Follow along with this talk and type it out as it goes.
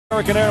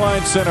American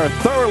Airlines Center,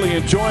 thoroughly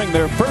enjoying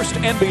their first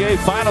NBA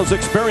Finals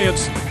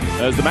experience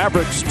as the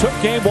Mavericks took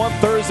Game 1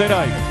 Thursday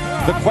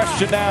night. The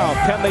question now,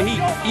 can the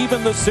Heat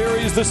even the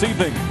series this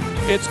evening?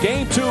 It's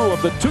Game 2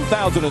 of the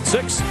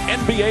 2006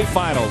 NBA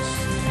Finals.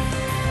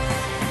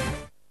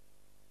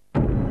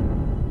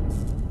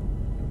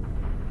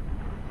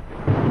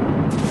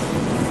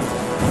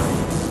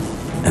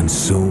 And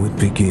so it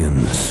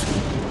begins.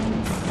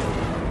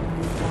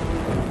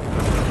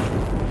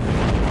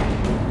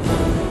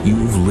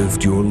 You've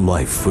lived your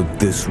life for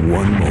this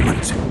one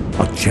moment.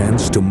 A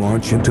chance to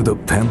march into the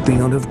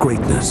pantheon of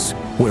greatness,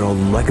 where a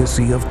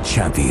legacy of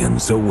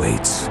champions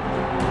awaits. Unbelievable!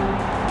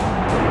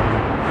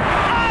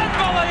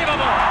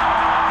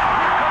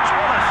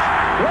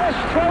 West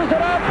throws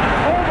it up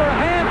over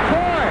half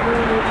court.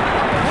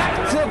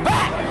 Back to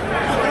back.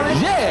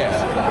 Yeah!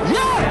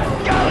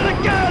 Got it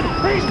again!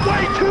 He's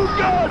way too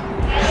good!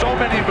 So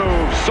many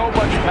moves, so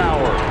much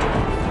power.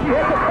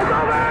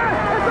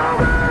 It's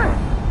over!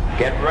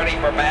 Get ready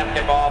for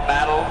basketball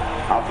battle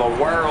of the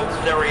World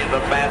Series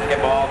of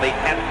Basketball, the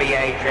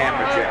NBA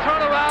Championship.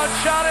 Turnaround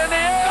shot in the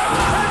air.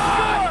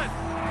 It's good.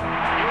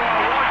 You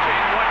are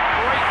watching what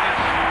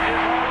greatness is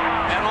all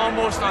about. An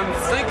almost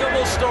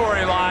unthinkable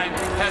storyline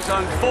has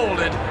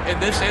unfolded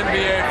in this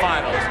NBA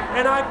Finals.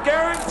 And I'm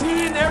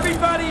guaranteeing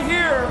everybody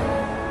here,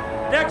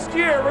 next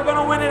year we're going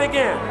to win it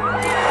again.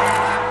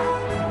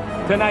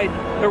 Tonight,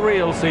 the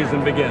real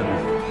season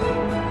begins.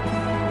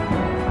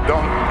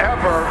 Don't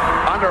ever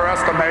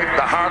underestimate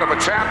the heart of a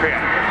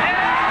champion.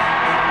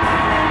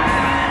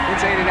 It's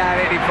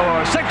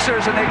 89-84.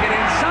 Sixers, and they get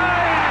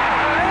inside.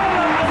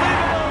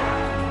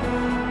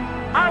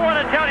 I want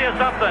to tell you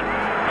something.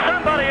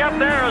 Somebody up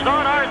there is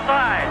on our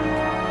side.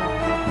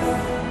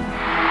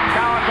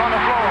 Cowan's on the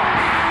floor.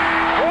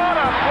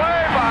 What a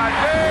play by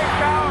Dave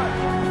Cowan.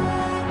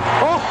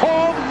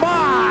 Oh,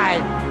 my!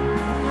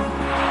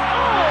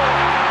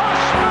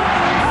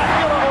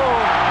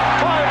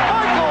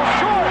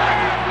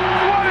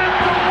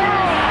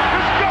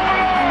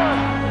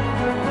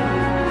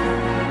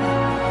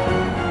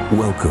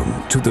 Welcome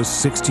to the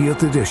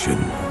 60th edition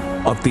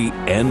of the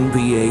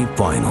NBA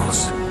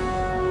Finals.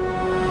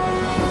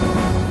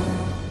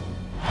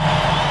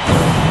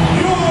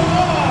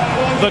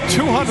 The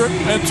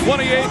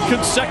 228th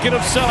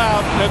consecutive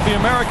sellout at the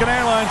American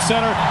Airlines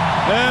Center.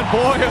 And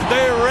boy, are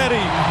they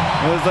ready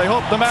as they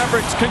hope the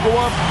Mavericks can go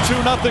up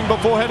 2-0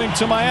 before heading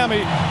to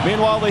Miami.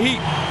 Meanwhile, the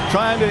Heat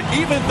trying to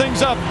even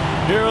things up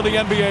here at the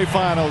NBA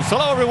Finals.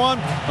 Hello, everyone.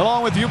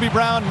 Along with UB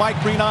Brown, Mike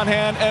Green on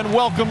hand, and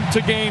welcome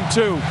to Game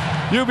 2.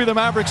 UB, the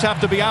Mavericks have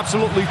to be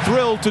absolutely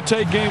thrilled to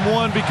take Game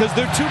 1 because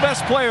their two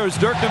best players,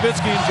 Dirk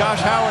Nowitzki and Josh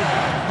Howard,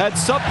 had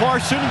subpar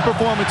shooting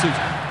performances.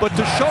 But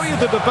to show you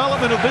the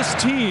development of this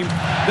team,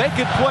 they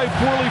could play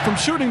poorly from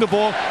shooting the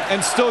ball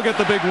and still get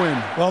the big win.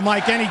 Well,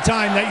 Mike, any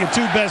time that your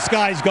two best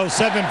guys go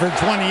 7 for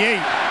 28,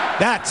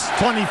 that's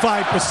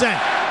 25%.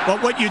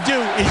 But what you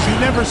do is you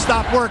never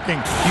stop working.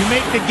 You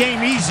make the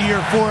game easier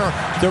for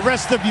the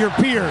rest of your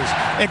peers.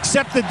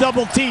 Accept the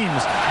double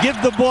teams.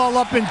 Give the ball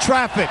up in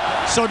traffic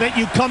so that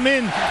you come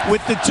in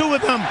with the two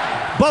of them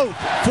both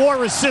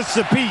 4 assists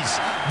apiece.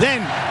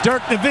 Then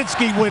Dirk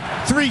Nowitzki with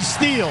 3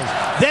 steals.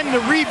 Then the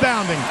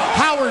rebounding.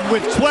 Howard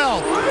with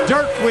 12.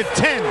 Dirk with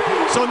 10.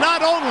 So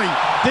not only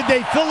did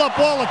they fill up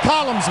all the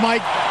columns,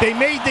 Mike, they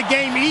made the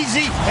game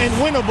easy and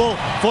winnable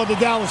for the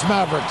Dallas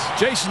Mavericks.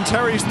 Jason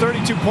Terry's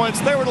 32 points,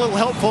 they were a little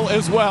helpful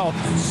as well.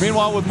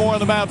 Meanwhile, with more on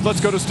the Mavs,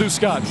 let's go to Stu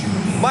Scott.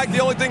 Mike,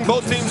 the only thing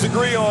both teams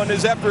agree on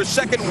is after a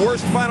second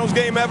worst finals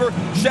game ever,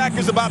 Shaq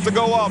is about to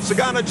go off.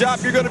 Sagana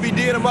Diop, you're going to be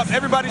D'ing him up.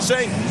 Everybody's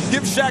saying,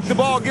 give Shaq the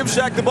ball, give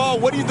Shaq the ball.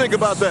 What do you think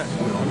about that?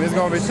 It's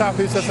going to be tough.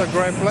 He's just a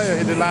great player.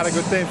 He did a lot of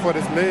good things for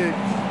this league.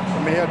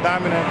 I mean, he's a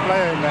dominant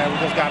player, man. We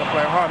just got to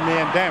play hard, me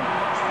and them.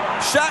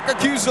 Shaq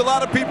accused a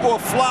lot of people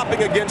of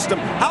flopping against him.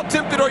 How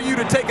tempted are you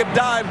to take a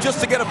dive just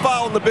to get a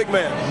foul on the big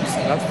man?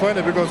 That's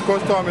funny because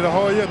Coach told me the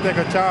whole year take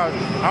a charge.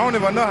 I don't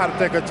even know how to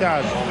take a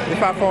charge.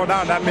 If I fall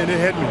down, that means he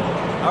hit me.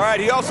 All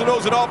right, he also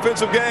knows an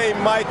offensive game,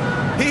 Mike.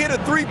 He hit a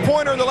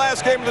 3-pointer in the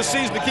last game of the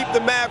season to keep the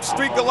Mavs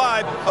streak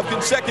alive of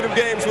consecutive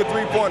games with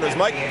 3-pointers.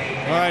 Mike?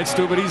 All right,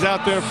 Stu, but he's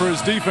out there for his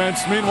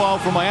defense. Meanwhile,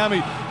 for Miami,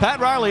 Pat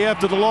Riley,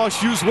 after the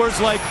loss, used words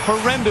like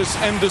horrendous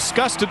and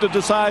disgusted to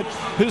decide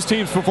his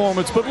team's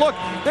performance. But look,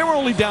 they were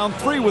only down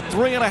 3 with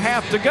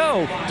 3.5 to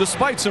go,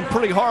 despite some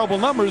pretty horrible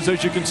numbers,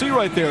 as you can see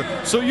right there.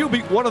 So,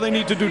 what do they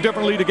need to do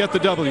differently to get the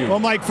W? Well,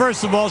 Mike,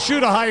 first of all,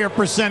 shoot a higher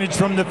percentage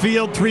from the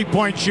field,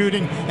 3-point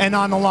shooting, and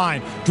on the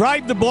line.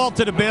 Drive the ball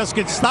to the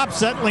basket, stop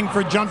settling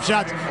for jump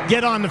shots,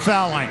 get on the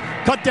foul line.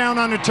 Cut down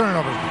on the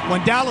turnovers.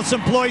 When Dallas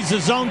employs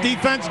his zone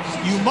defense,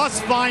 you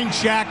must find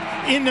Shaq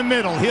in the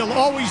middle. He'll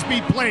always be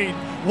played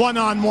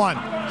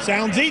one-on-one.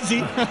 Sounds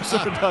easy.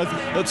 Sure it does.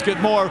 Let's get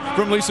more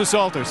from Lisa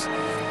Salters.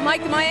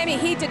 Mike, the Miami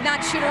Heat did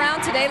not shoot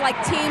around today like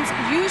teams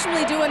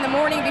usually do in the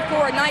morning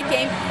before a night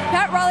game.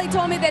 Pat Riley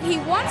told me that he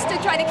wants to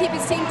try to keep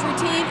his team's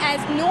routine as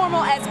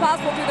normal as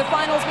possible through the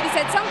finals, but he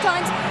said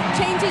sometimes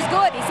change is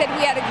good. He said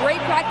we had a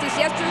great practice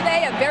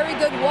yesterday, a very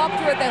good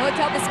walkthrough at the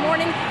hotel this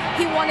morning.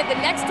 He wanted the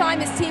next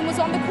time his team was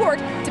on the court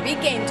to be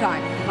game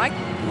time. Mike?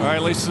 All right,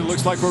 Lisa, it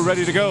looks like we're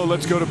ready to go.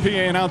 Let's go to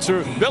PA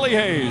announcer Billy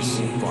Hayes.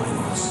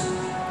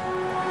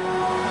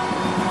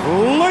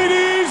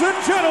 Ladies and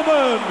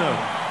gentlemen,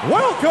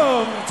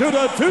 welcome to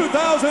the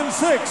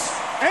 2006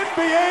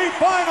 NBA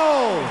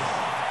Finals.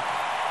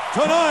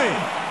 Tonight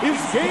is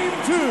Game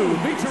 2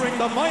 featuring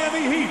the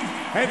Miami Heat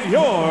and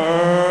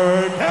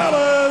your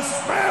Dallas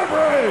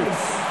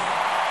Mavericks.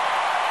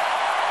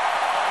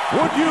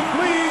 Would you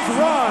please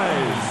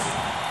rise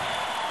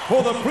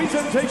for the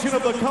presentation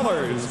of the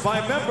colors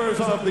by members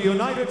of the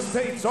United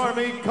States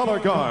Army Color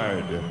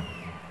Guard.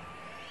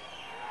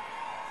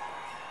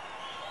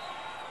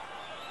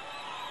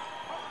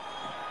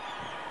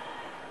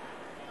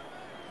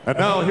 And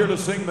now here to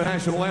sing the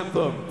national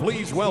anthem,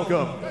 please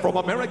welcome from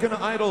American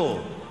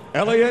Idol,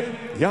 Elliot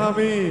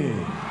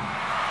Yamin.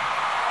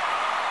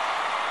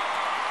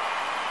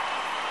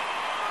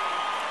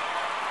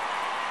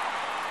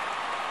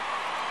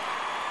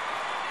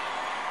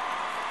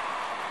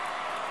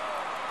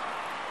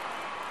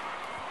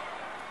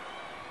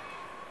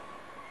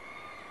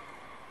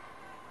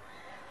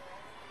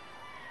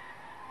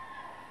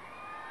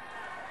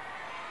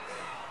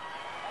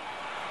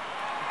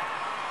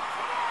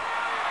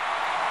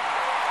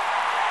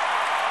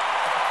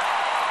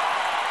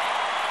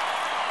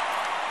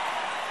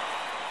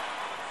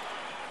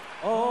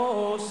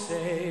 Oh,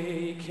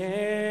 say,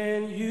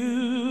 can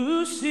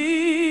you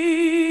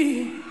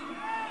see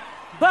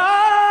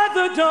by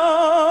the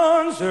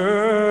dawn's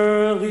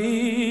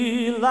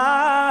early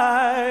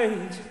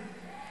light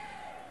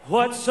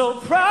what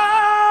so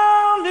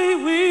proudly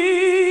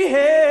we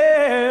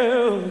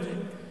hailed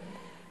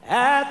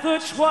at the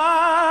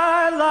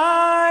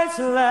twilight's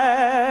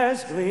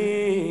last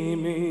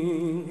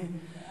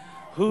gleaming,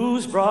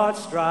 whose broad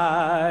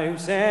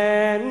stripes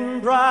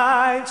and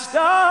bright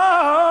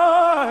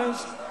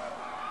stars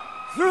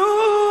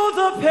through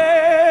the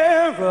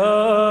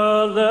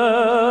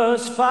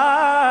perilous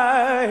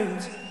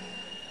fight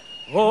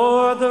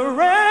o'er the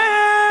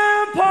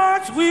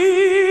ramparts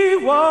we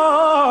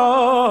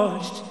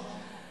watched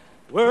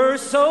were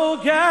so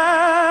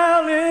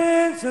gallantly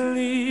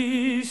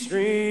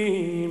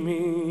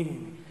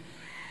streaming,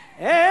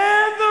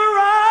 and the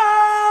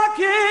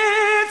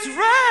rockets'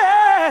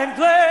 red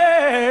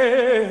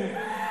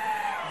glare,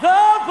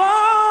 the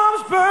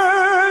bombs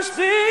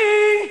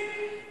bursting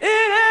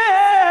in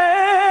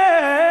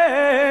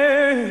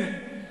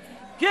air,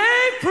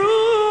 gave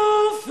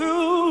proof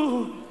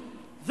through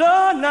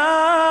the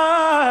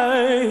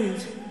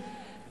night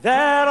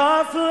that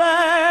our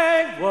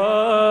flag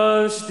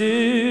was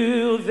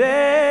still there.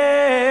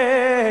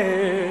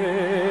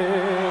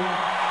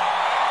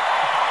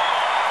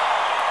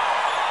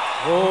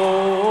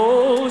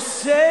 Oh,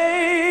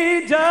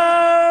 say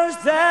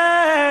does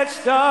that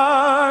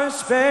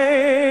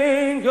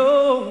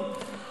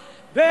star-spangled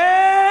banner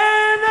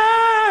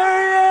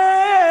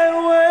yet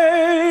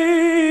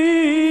wave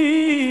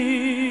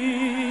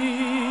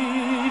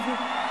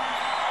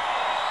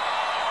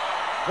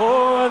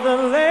for the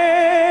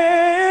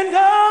land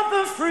of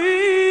the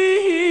free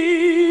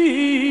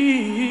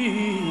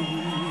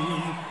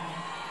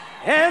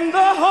and the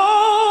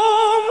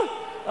home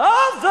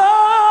of the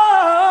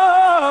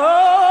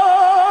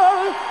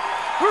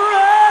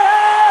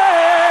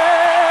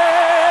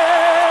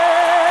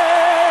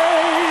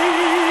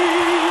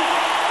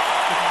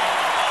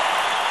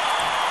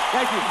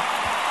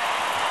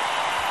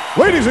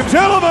Ladies and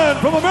gentlemen,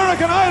 from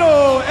American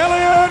Idol,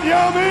 Elliot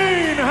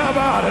Yamin, how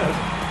about it?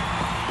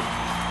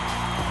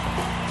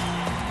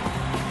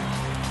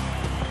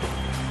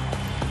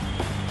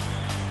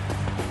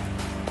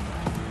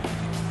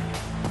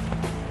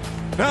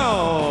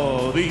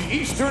 Now, the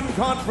Eastern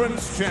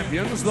Conference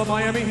champions, the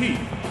Miami Heat.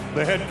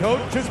 The head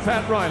coach is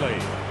Pat Riley.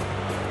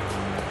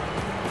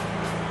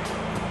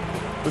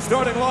 The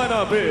starting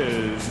lineup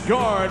is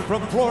guard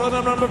from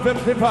Florida, number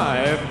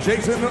 55,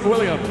 Jason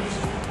Williams.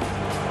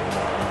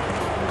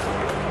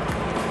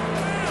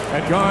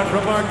 At guard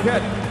from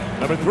Marquette,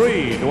 number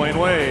 3, Dwayne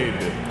Wade.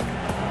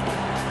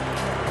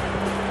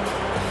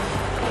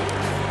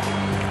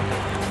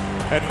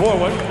 At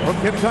forward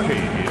from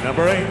Kentucky,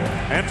 number 8,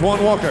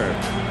 Antoine Walker.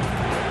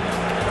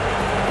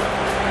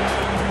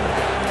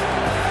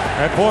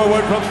 At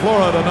forward from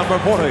Florida, number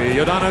 40,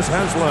 Udonis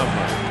Haslem.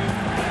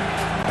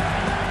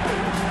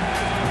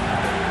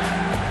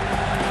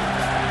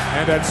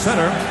 And at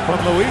center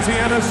from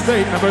Louisiana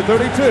State, number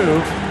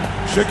 32,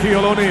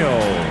 Shaquille O'Neal.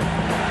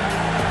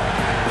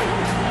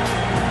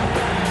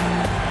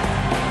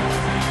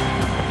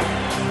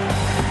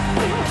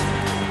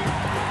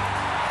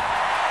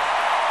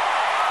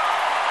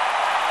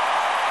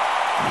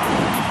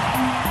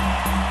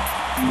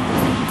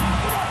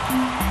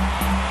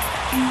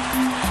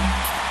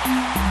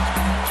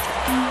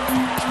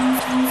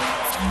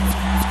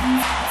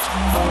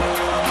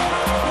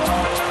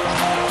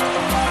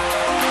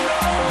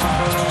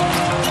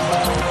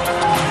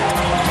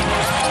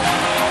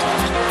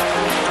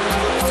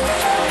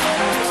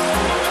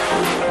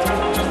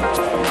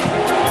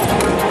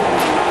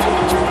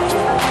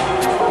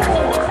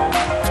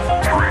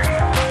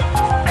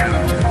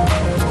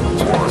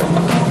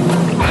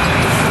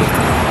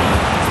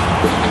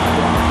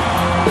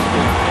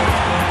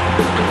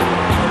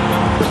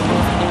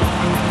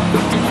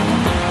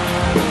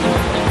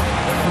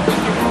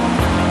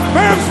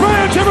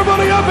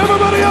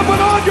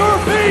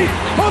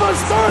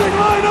 starting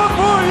lineup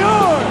for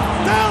your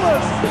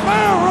Dallas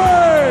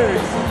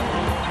Mavericks.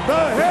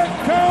 The head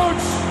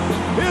coach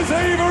is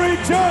Avery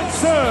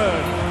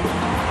Johnson.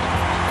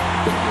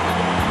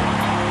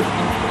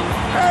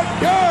 At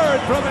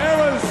guard from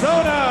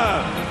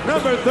Arizona,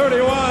 number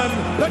 31,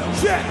 the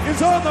jet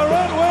is on the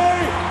runway,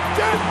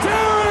 Jet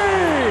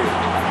Terry.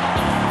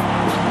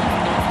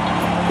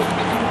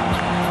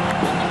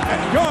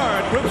 At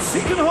guard from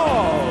Seton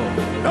Hall,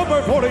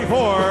 number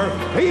 44,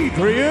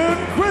 Adrian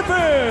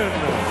Griffin.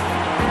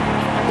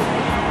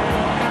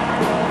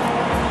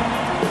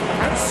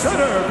 At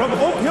center from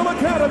Oak Hill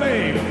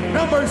Academy,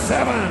 number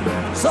 7,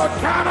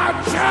 Sakana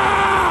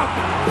Chop.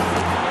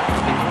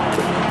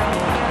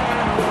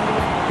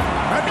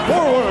 At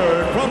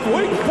forward from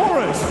Wake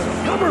Forest,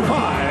 number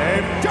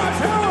 5, Josh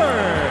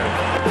Howard.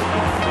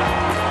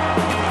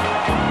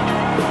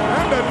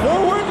 And at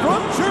forward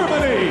from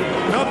Germany,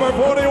 number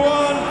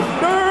 41,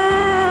 Dirk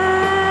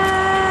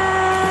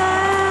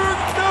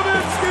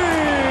Nowitzki.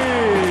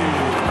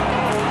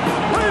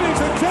 Ladies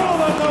and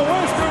gentlemen, the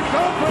Western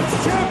Conference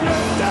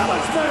champion,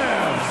 Dallas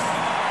Mavs.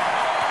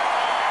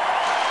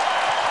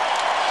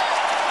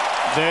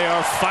 They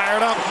are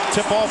fired up.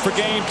 Tip-off for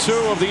Game 2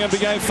 of the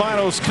NBA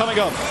Finals coming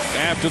up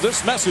after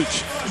this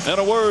message and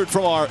a word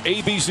from our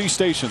ABC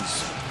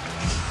stations.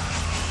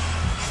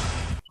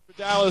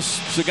 Dallas,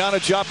 Sagana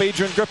Diop,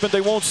 Adrian Griffin,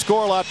 they won't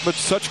score a lot, but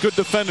such good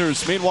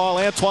defenders. Meanwhile,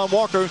 Antoine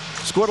Walker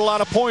scored a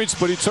lot of points,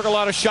 but he took a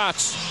lot of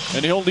shots,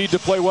 and he'll need to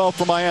play well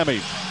for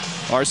Miami.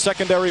 Our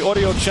secondary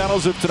audio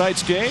channels of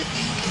tonight's game,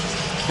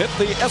 hit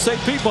the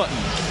SAP button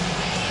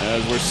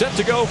as we're set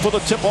to go for the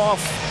tip-off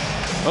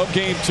of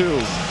Game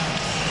 2.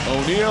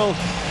 O'Neal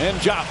and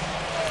Diop.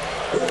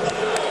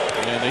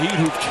 And the Heat,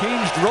 who've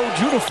changed road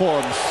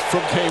uniforms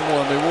from Game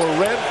 1. They wore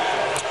red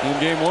in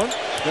Game 1.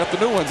 Got the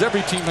new ones.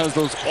 Every team has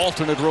those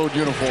alternate road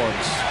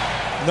uniforms.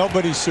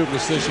 Nobody's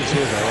superstitious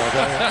here,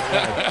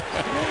 though.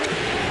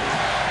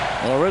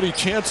 Already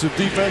chance of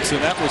defense,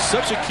 and that was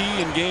such a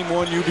key in Game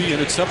 1, UB, and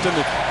it's something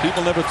that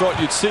people never thought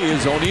you'd see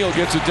as O'Neal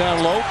gets it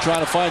down low, trying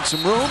to find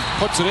some room,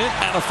 puts it in,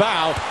 and a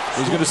foul. I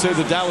was going to say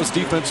the Dallas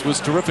defense was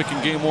terrific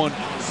in Game 1,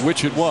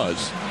 which it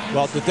was.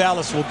 Well, the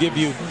Dallas will give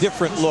you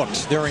different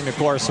looks during the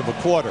course of a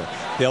quarter.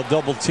 They'll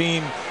double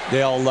team.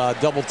 They'll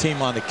double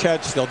team on the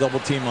catch. They'll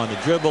double team on the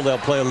dribble. They'll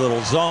play a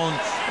little zone,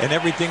 and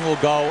everything will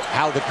go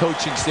how the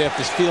coaching staff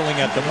is feeling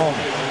at the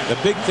moment. The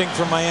big thing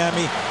for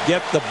Miami,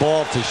 get the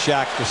ball to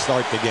Shaq to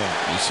start the game.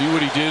 You see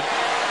what he did?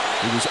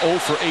 He was 0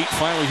 for 8,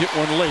 finally hit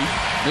one late.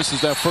 Misses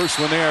that first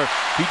one there.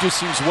 He just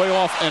seems way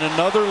off, and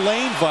another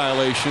lane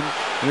violation.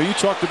 You know, you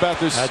talked about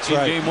this in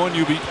Game 1,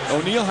 UB.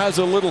 O'Neal has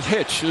a little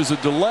hitch, there's a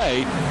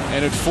delay,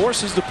 and it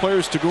forces the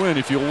players to go in.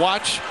 If you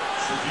watch,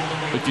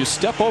 if you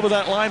step over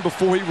that line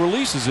before he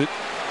releases it,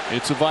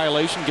 it's a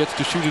violation, gets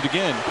to shoot it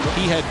again.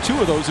 He had 2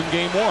 of those in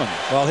Game 1.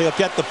 Well, he'll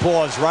get the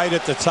pause right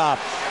at the top,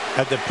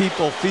 and the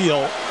people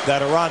feel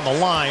that are on the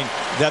line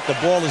that the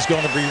ball is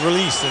going to be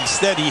released.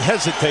 Instead, he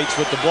hesitates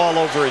with the ball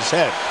over his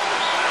head.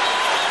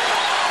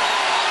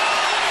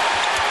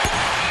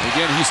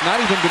 Again, he's not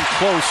even been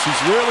close.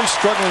 He's really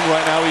struggling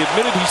right now. He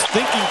admitted he's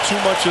thinking too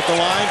much at the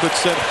line, but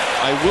said,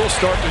 I will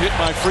start to hit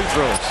my free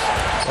throws.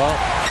 Well,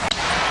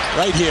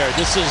 right here,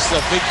 this is the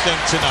big thing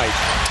tonight.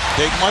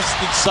 They must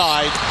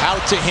decide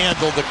how to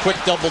handle the quick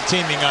double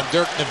teaming on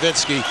Dirk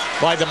Nowitzki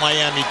by the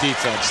Miami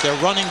defense. They're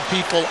running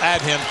people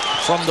at him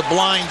from the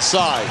blind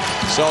side.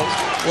 So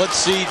let's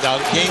see. Now,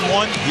 Game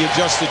 1, he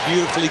adjusted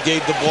beautifully,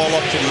 gave the ball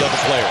up to the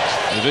other players.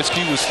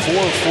 Nowitzki was 4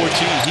 of 14.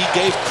 He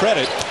gave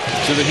credit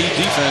to the Heat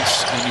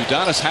defense, and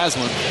Udonis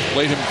Haslem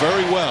played him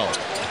very well,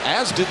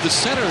 as did the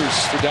centers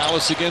for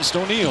Dallas against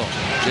O'Neal.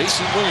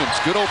 Jason Williams,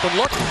 good open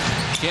look.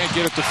 Can't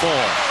get it to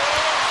fall.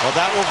 Well,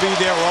 that will be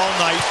there all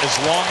night as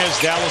long as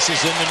Dallas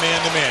is in the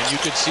man-to-man. You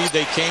could see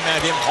they came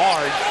at him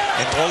hard,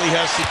 and all he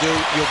has to do,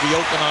 you'll be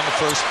open on the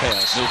first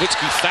pass.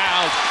 Nowitzki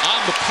fouled on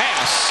the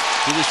pass.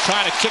 He was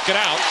trying to kick it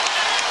out,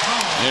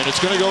 and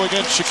it's going to go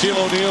against Shaquille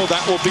O'Neal.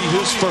 That will be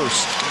his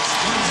first.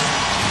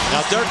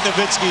 Now, Dirk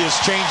Nowitzki has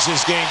changed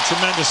his game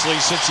tremendously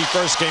since he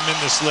first came in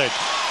this league.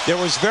 There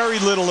was very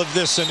little of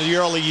this in the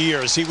early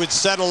years. He would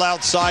settle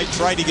outside,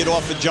 try to get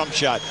off a jump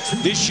shot.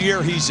 This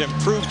year, he's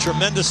improved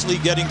tremendously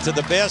getting to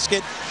the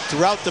basket.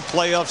 Throughout the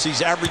playoffs,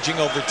 he's averaging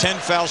over 10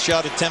 foul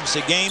shot attempts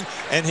a game,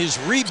 and his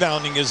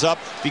rebounding is up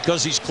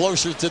because he's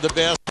closer to the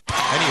basket,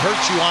 and he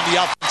hurts you on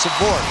the offensive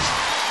boards.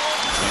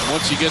 And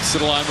once he gets to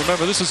the line,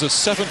 remember, this is a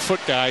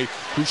 7-foot guy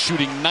who's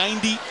shooting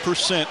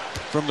 90%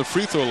 from the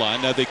free throw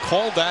line. Now, they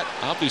called that,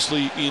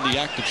 obviously, in the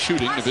act of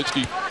shooting.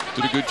 Nowitzki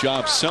did a good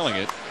job selling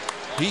it.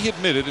 He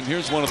admitted, and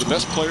here's one of the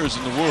best players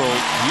in the world,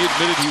 he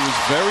admitted he was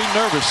very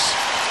nervous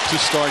to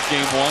start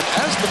Game 1,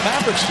 as the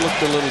Mavericks looked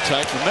a little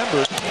tight.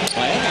 Remember,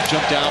 Miami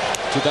jumped out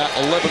to that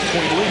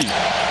 11-point lead.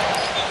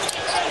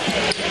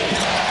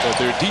 But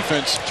their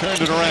defense turned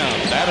it around.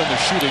 That and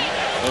the shooting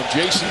of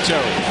Jason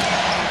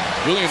Terry.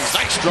 Williams,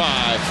 nice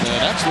drive.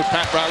 And that's what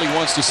Pat Riley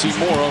wants to see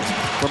more of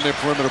from their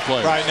perimeter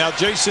players. Right, now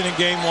Jason in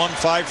game 1,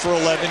 5 for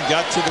 11,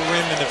 got to the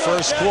rim in the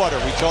first quarter.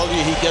 We told you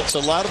he gets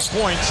a lot of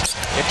points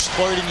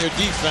exploiting your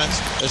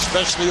defense,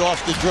 especially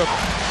off the dribble.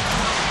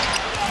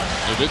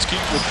 Nowitzki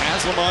with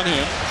Haslam on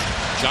him.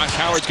 Josh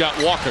Howard's got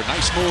Walker.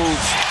 Nice move.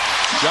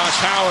 Josh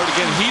Howard,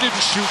 again, he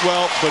didn't shoot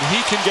well, but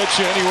he can get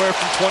you anywhere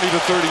from 20 to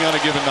 30 on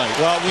a given night.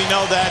 Well, we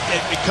know that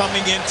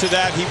coming into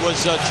that, he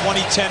was a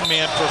 20-10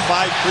 man for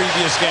 5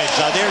 previous games.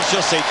 Now, there's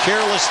just a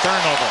careless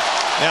turnover.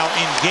 Now,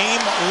 in game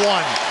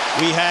 1,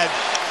 we had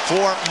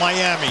for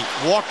Miami,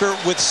 Walker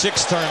with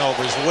 6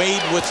 turnovers,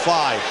 Wade with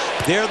 5.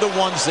 They're the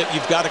ones that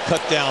you've got to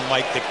cut down,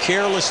 Mike, the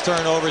careless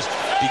turnovers,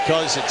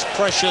 because it's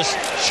precious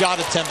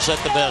shot attempts at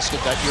the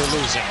basket that you're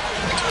losing.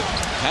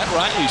 Pat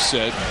Riley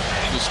said,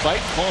 despite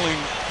calling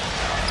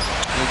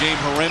the game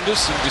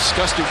horrendous and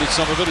disgusted with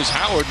some of it, as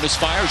Howard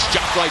misfires,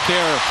 dropped right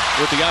there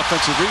with the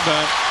offensive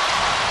rebound.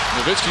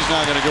 Nowitzki's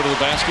not going to go to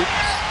the basket.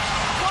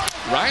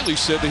 Riley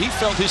said that he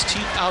felt his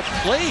team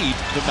outplayed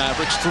the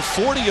Mavericks for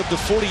 40 of the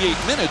 48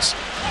 minutes,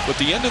 but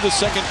the end of the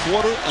second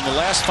quarter and the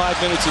last 5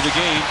 minutes of the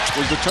game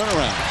was the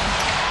turnaround.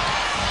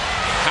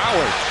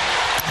 Howard,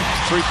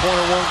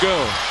 three-pointer won't go.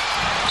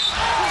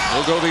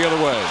 We'll go the other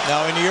way.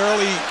 Now, in the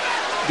early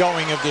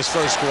going of this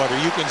first quarter,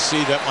 you can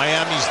see that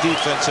Miami's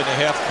defense in the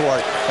half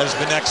court has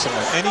been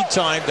excellent.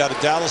 Anytime that a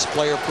Dallas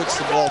player puts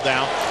the ball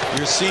down,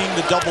 you're seeing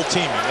the double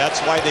teaming. That's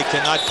why they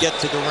cannot get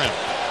to the rim.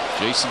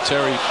 Jason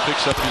Terry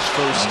picks up his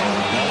first.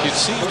 It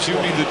seems to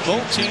me that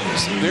both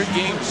teams, their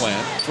game plan,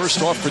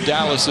 first off for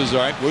Dallas is, all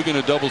right, we're going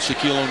to double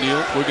Shaquille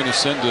O'Neal. We're going to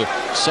send a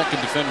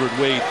second defender at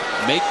Wade,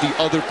 make the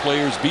other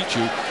players beat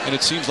you. And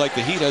it seems like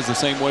the Heat has the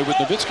same way with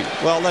Nowitzki.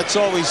 Well, that's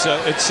always,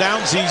 it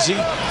sounds easy.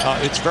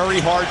 It's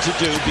very hard to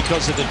do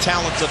because of the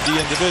talent of the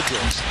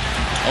individuals.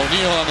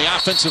 O'Neal on the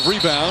offensive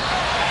rebound.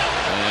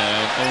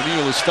 And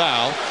O'Neal is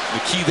fouled.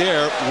 The key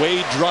there,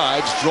 Wade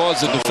drives,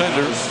 draws the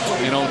defender,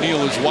 and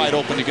O'Neal is wide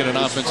open to get an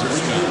offensive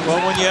rebound.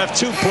 Well, when you have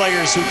 2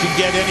 players who can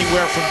get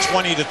anywhere from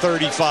 20 to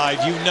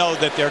 35, you know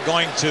that they're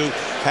going to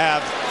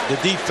have the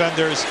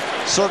defenders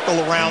circle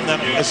around them,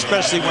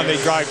 especially when they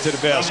drive to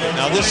the basket.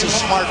 Now, this is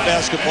smart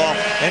basketball.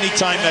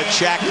 Anytime that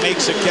Shaq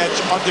makes a catch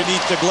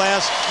underneath the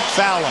glass,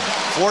 foul him.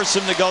 Force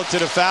him to go to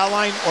the foul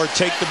line or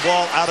take the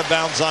ball out of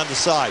bounds on the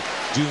side.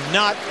 Do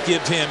not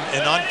give him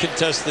an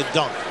uncontested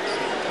dunk.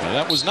 Now,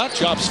 that was not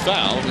Job's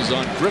foul. It was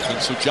on Griffin,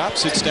 so Job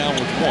sits down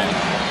with 1.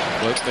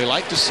 But they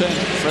like to send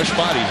fresh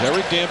bodies.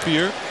 Eric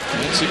Dampier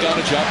and Sagana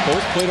Job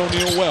both played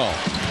O'Neal well.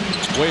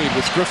 Wade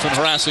with Griffin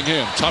harassing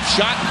him. Tough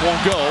shot,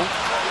 won't go,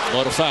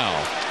 but a foul.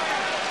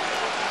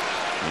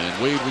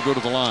 And Wade will go to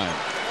the line.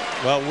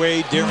 Well,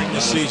 Wade during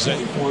the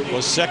season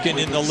was second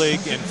in the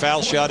league in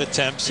foul shot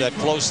attempts at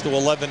close to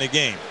 11 a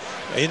game.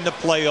 In the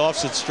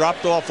playoffs, it's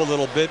dropped off a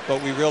little bit,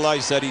 but we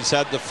realize that he's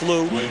had the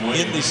flu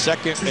in the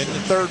second and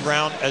the third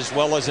round, as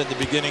well as at the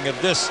beginning of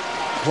this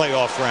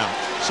playoff round.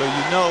 So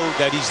you know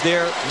that he's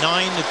there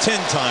 9 to 10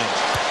 times,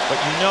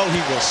 but you know he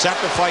will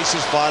sacrifice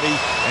his body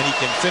and he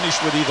can finish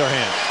with either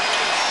hand.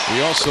 He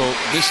also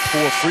missed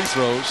 4 free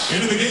throws.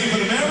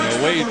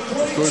 Wade,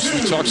 of course,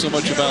 we talk so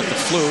much about the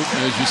flu.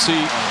 As you see,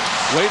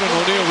 Wade and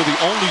O'Neal were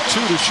the only 2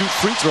 to shoot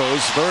free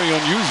throws. Very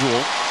unusual.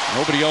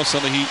 Nobody else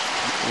on the Heat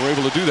were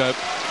able to do that.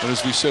 But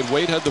as we said,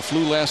 Wade had the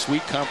flu last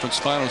week, conference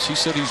finals. He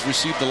said he's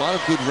received a lot of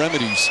good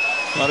remedies,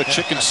 a lot of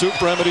chicken soup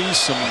remedies,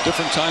 some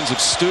different kinds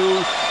of stew,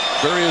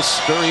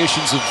 various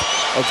variations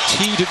of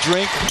tea to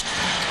drink.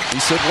 He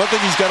said one thing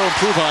he's got to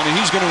improve on, and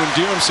he's going to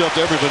endear himself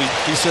to everybody.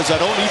 He says,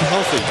 I don't eat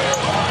healthy.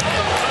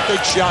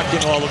 Big shock in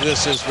all of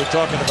this is we're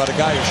talking about a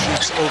guy who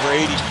shoots over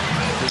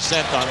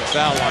 80% on the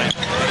foul line,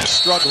 and he's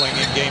struggling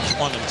in games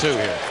 1 and 2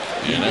 here.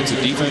 And that's a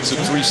defense of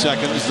 3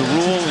 seconds. The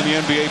rule in the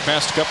NBA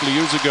passed a couple of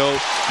years ago,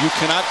 you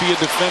cannot be a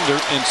defender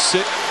and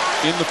sit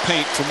in the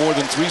paint for more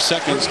than 3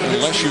 seconds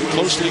unless you're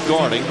closely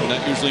guarding, and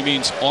that usually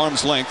means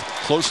arm's length,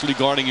 closely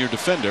guarding your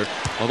defender.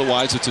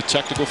 Otherwise, it's a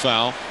technical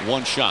foul,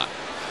 1 shot.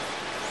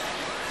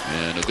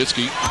 And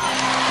Nowitzki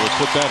will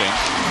put that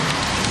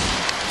in.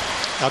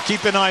 Now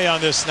keep an eye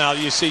on this now.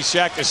 You see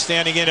Shaq is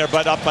standing in there,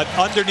 but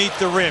underneath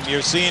the rim,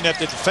 you're seeing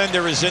that the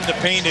defender is in the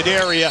painted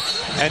area,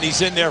 and he's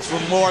in there for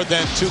more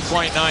than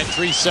 2.93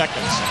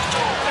 seconds.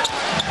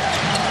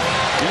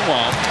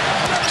 Meanwhile,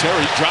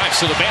 Terry drives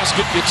to the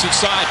basket, gets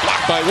inside,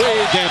 blocked by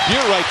Wade.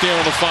 Dampier right there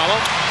on the follow.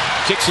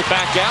 Kicks it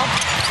back out.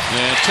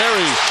 And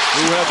Terry,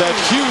 who had that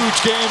huge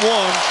game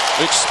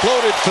 1,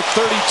 exploded for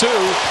 32.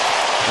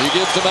 He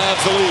gives the Mavs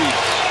the lead.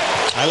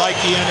 I like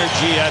the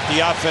energy at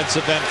the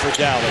offensive end for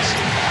Dallas.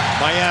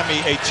 Miami,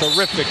 a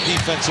terrific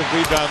defensive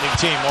rebounding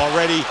team.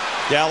 Already,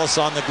 Dallas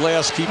on the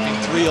glass, keeping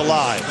 3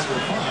 alive.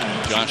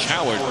 Josh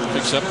Howard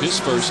picks up his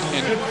first,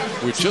 and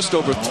with just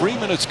over 3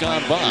 minutes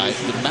gone by,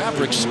 the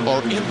Mavericks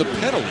are in the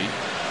penalty,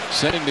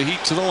 sending the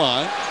Heat to the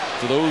line.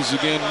 For those,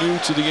 again, new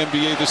to the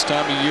NBA this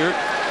time of year,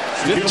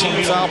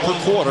 15 foul per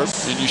quarter,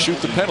 and you shoot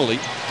the penalty.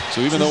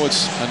 So even though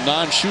it's a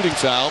non-shooting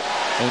foul,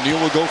 O'Neal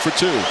will go for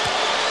 2.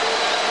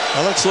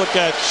 Now let's look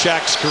at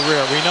Shaq's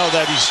career. We know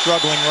that he's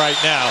struggling right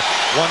now.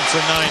 1 for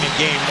 9 in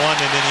game 1,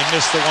 and then he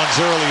missed the ones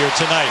earlier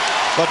tonight.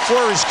 But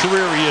for his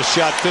career, he has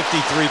shot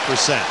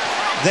 53%.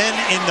 Then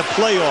in the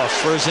playoffs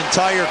for his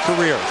entire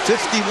career,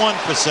 51%.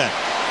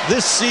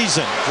 This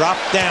season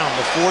dropped down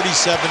to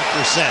 47%.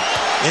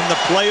 In the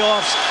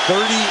playoffs, 38%.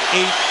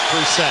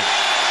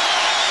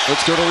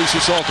 Let's go to Lisa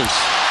Salters.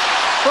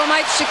 Well,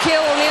 Mike,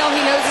 Shaquille O'Neal, he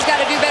knows he's got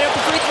to do better at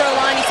the free throw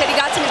line. He said he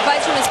got some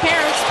advice from his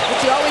parents,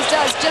 which he always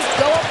does. Just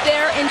go up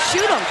there and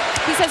shoot them.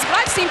 He says,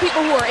 but I've seen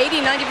people who are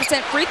 80, 90%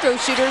 free throw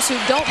shooters who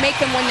don't make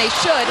them when they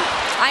should.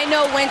 I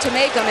know when to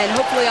make them, and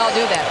hopefully I'll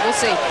do that. We'll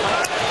see.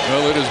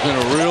 Well, it has been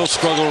a real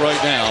struggle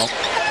right now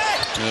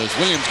as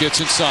Williams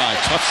gets inside.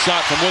 Tough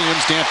shot from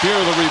Williams.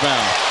 Dampier the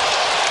rebound.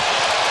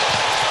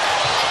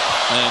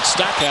 And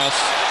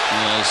Stackhouse,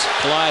 as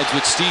collides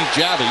with Steve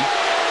Javy,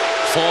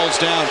 falls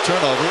down,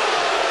 turnover.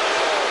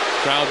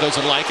 Crowd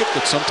doesn't like it,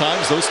 but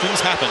sometimes those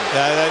things happen.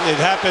 It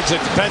happens.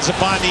 It depends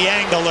upon the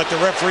angle that the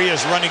referee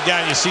is running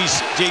down. You see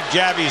Steve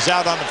Javy's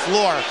out on the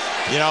floor,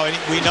 you know, and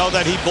we know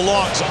that he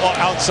belongs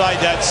outside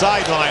that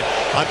sideline.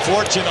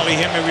 Unfortunately,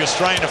 he was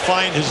trying to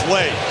find his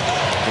way.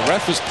 The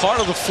ref is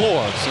part of the floor,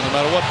 so no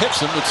matter what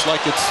hits him, it's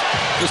like it's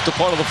just a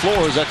part of the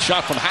floor as that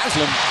shot from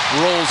Haslam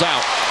rolls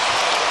out.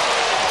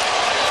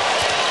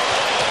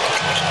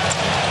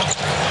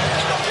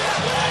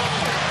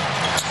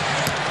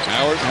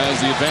 Howard has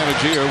the advantage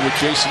here with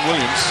Jason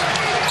Williams.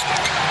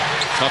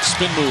 Tough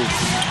spin move.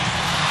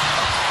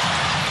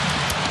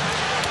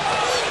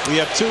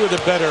 We have two of the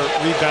better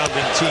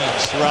rebounding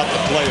teams throughout the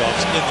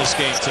playoffs in this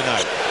game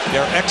tonight.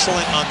 They're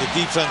excellent on the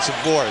defensive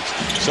boards.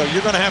 So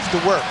you're going to have to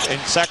work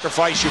and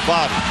sacrifice your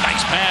body.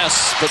 Nice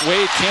pass, but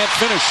Wade can't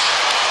finish.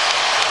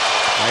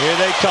 Now here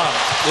they come.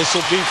 This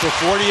will be for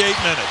 48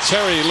 minutes.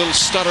 Terry, a little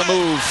stutter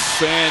move,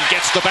 and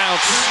gets the bounce.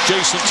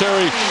 Jason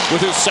Terry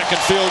with his second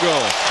field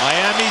goal.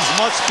 Miami's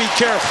must be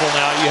careful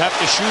now. You have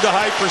to shoot a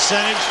high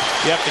percentage.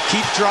 You have to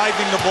keep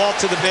driving the ball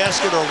to the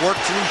basket or work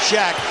through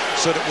Shaq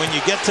so that when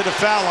you get to the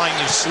foul line,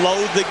 you slow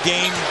the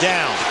game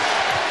down.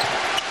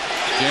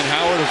 Dan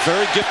Howard, a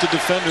very gifted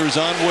defender, is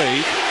on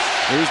Wade.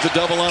 Here's the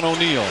double on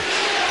O'Neal.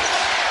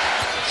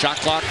 Shot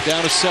clock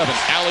down to 7.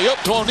 Alley-oop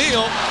to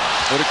O'Neal,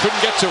 but it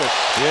couldn't get to it.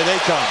 Here they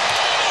come.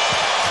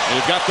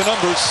 They've got the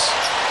numbers.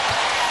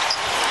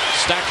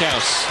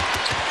 Stackhouse.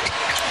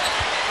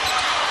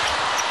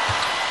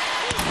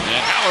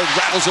 And Howard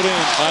rattles it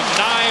in. A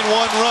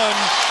 9-1 run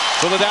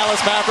for the Dallas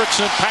Mavericks,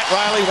 and Pat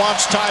Riley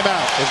wants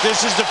timeout. If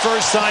this is the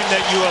first time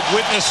that you have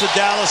witnessed a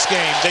Dallas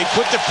game, they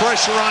put the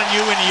pressure on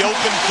you in the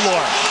open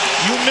floor.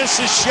 You miss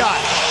a shot,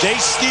 they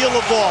steal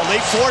a ball, they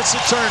force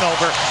a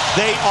turnover.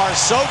 They are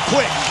so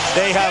quick.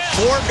 They have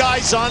 4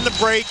 guys on the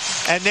break,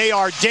 and they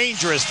are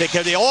dangerous.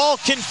 They all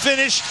can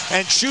finish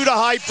and shoot a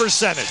high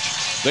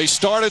percentage. They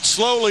started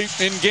slowly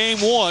in game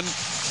 1.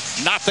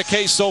 Not the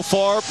case so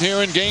far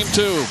here in game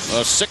 2.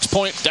 A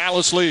 6-point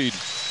Dallas lead.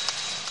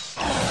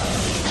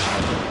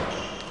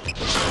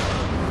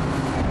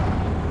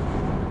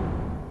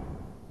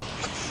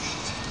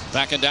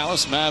 Back in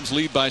Dallas, Mavs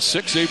lead by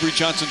 6. Avery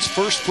Johnson's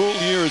first full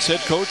year as head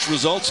coach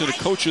results in a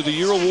Coach of the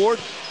Year award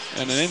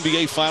and an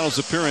NBA Finals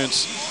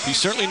appearance. He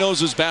certainly knows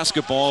his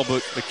basketball,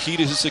 but the key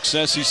to his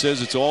success, he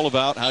says, it's all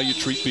about how you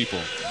treat people.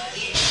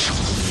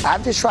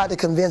 I've just tried to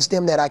convince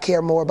them that I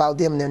care more about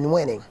them than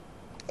winning.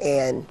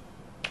 And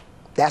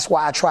that's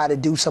why I try to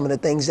do some of the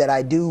things that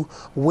I do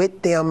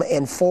with them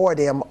and for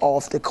them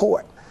off the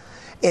court.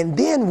 And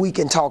then we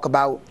can talk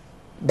about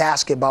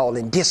basketball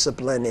and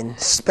discipline and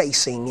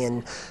spacing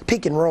and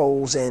pick and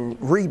rolls and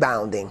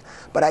rebounding.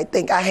 But I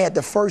think I had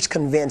to first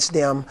convince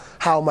them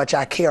how much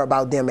I care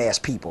about them as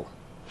people.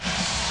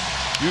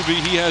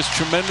 he has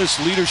tremendous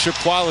leadership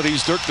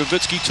qualities. Dirk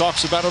Nowitzki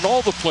talks about it.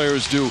 All the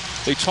players do.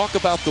 They talk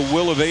about the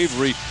will of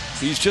Avery.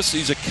 He's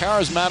a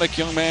charismatic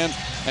young man,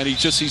 and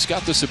he's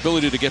got this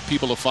ability to get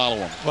people to follow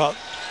him. Well,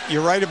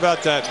 you're right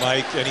about that,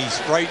 Mike, and he's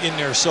right in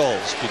their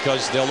souls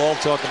because they'll all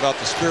talk about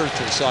the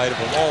spiritual side of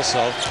him also,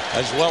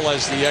 as well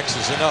as the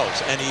X's and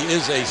O's, and he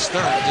is a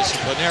stern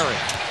disciplinarian.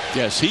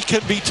 Yes, he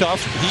can be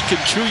tough. He can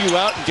chew you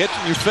out and get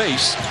in your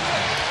face,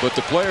 but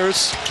the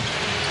players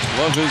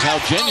love how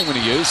genuine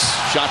he is.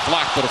 Shot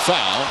blocked, but a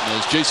foul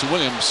as Jason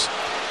Williams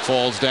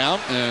falls down,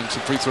 and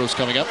some free throws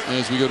coming up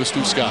as we go to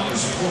Stu Scott.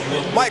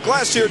 Mike,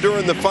 last year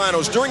during the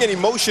finals, during an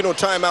emotional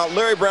timeout,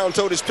 Larry Brown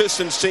told his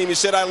Pistons team, he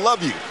said, "I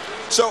love you."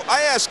 So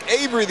I asked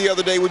Avery the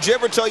other day, would you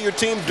ever tell your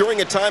team during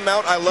a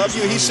timeout, "I love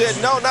you"? He said,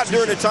 no, not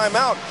during a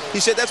timeout.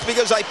 He said, that's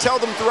because I tell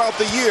them throughout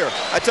the year.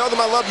 I tell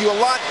them I love you a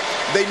lot.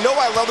 They know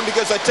I love them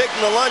because I take them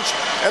to lunch,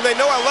 and they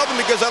know I love them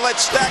because I let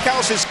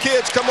Stackhouse's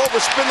kids come over,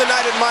 spend the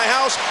night at my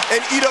house,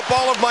 and eat up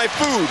all of my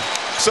food.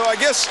 So I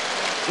guess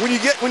when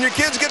your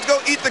kids get to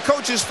go eat the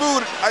coach's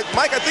food,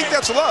 Mike, I think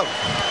that's love.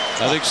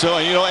 I think so.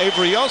 And you know,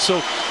 Avery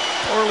also,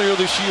 earlier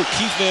this year,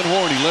 Keith Van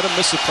Horn, he let him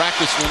miss a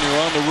practice when they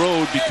were on the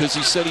road because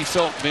he said he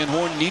felt Van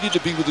Horn needed to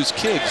be with his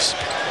kids.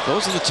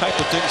 those are the type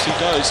of things he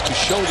does to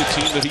show the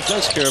team that he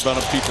does care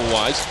about them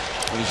people-wise.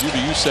 And as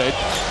you said,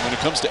 when it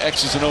comes to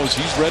X's and O's,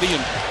 he's ready and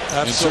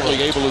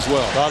certainly able as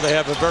well. Well, they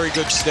have a very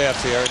good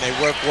staff here, and they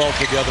work well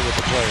together with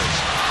the players.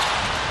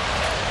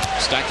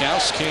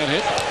 Stackhouse can't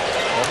hit.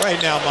 Well,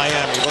 right now,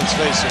 Miami, let's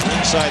face it, we're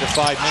inside of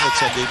 5 minutes,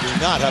 and they do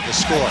not have a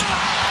score.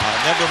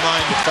 Never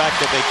mind the fact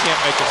that they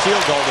can't make a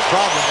field goal. The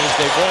problem is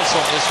they've also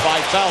missed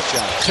 5 foul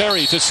shots.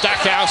 Terry to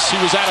Stackhouse. He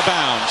was out of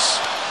bounds.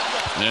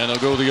 And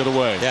they'll go the other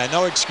way. Yeah,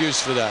 no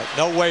excuse for that.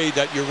 No way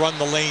that you run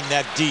the lane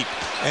that deep.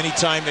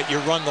 Anytime that you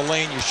run the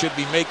lane, you should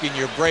be making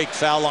your break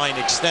foul line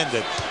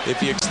extended. If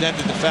you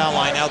extended the foul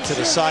line out to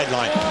the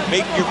sideline,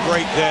 make your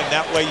break then.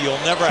 That way you'll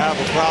never have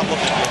a problem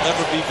and you'll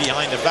never be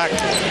behind the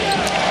backboard.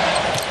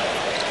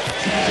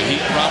 The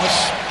Heat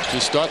promise to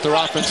start their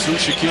offense through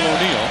Shaquille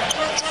O'Neal.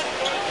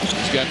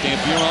 He's got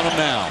Dampier on him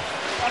now.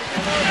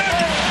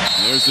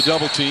 There's the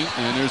double team,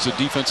 and there's a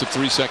defensive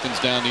 3 seconds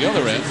down the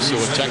other end, so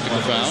a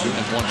technical foul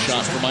and 1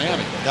 shot for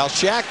Miami. Now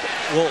Shaq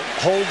will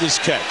hold his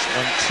catch.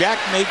 When Shaq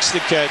makes the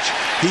catch,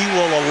 he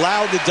will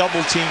allow the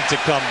double team to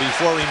come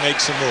before he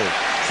makes a move.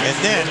 And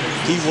then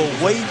he will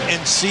wait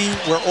and see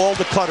where all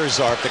the cutters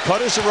are. If the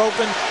cutters are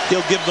open,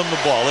 he'll give them the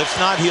ball. If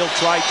not, he'll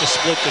try to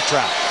split the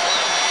trap.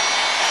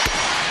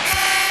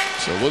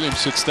 So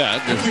Williams hits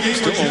that. They're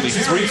still only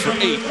 3 for 8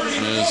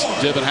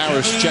 as Devin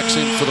Harris checks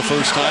in for the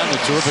first time. A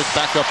terrific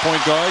backup point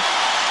guard.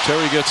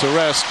 Terry gets a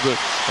rest, but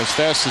as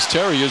fast as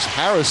Terry is,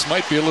 Harris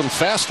might be a little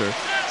faster.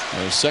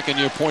 A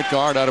second-year point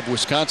guard out of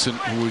Wisconsin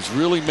who has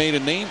really made a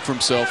name for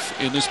himself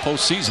in this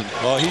postseason.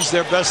 Well, he's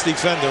their best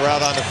defender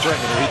out on the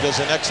perimeter. He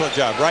does an excellent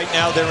job. Right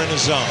now, they're in a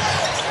zone.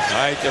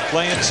 All right, they're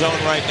playing zone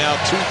right now,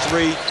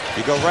 2-3.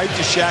 You go right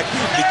to Shaq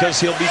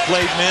because he'll be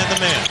played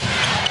man-to-man.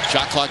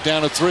 Shot clock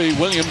down to 3.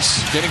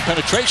 Williams getting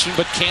penetration,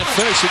 but can't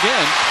finish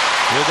again.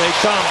 Here they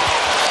come.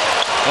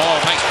 Oh,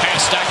 nice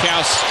pass,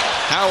 Stackhouse.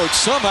 Howard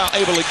somehow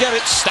able to get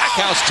it.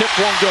 Stackhouse tip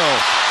won't go.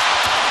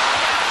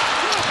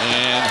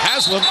 And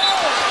Haslam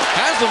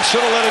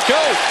should have let it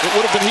go. It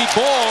would have been Heat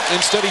ball.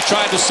 Instead, he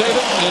tried to save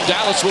it, and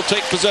Dallas will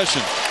take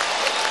possession.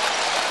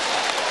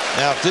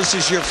 Now, if this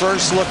is your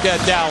first look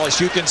at Dallas,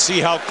 you can see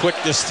how quick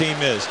this team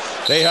is.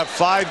 They have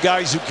 5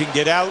 guys who can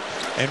get out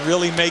and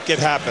really make it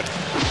happen.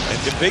 And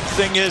the big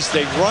thing is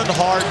they run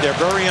hard, they're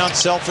very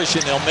unselfish,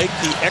 and they'll make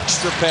the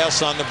extra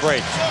pass on the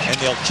break. And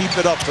they'll keep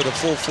it up for the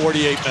full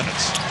 48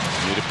 minutes.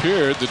 It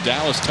appeared that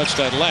Dallas touched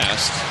that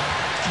last.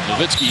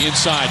 Nowitzki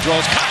inside,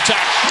 draws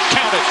contact,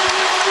 count it.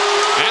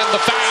 And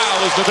the foul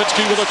is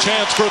Nowitzki with a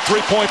chance for a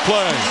 3-point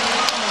play.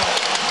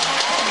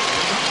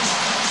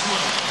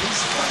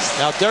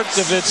 Now, Dirk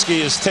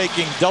Nowitzki is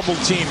taking double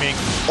teaming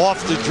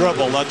off the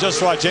dribble. Now,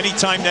 just watch.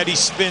 Anytime that he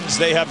spins,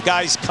 they have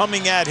guys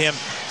coming at him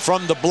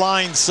from the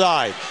blind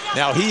side.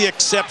 Now, he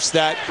accepts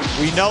that.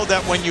 We know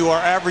that when you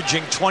are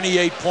averaging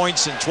 28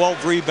 points and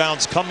 12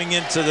 rebounds coming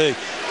into the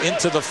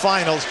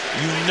finals,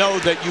 you know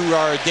that you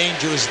are a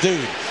dangerous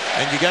dude.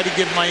 And you got to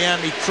give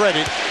Miami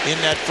credit in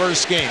that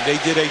first game.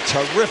 They did a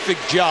terrific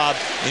job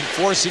in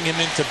forcing him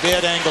into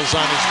bad angles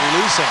on his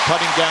release and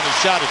cutting down his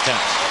shot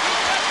attempts.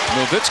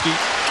 Nowitzki,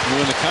 who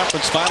in the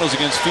conference finals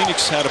against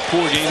Phoenix had a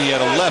poor game. He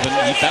had 11.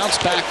 He bounced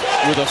back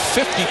with a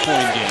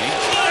 50-point game.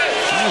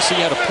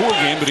 He had a poor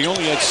game, but he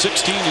only had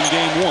 16 in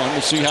game 1.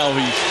 We'll see how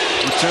he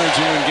returns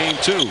here in game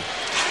 2.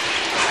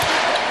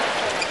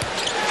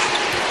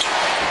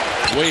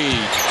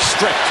 Wade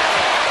stripped.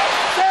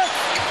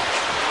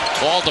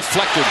 Ball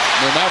deflected.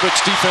 The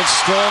Mavericks defense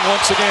strong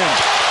once again.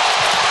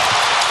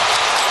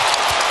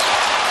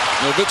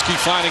 Nowitzki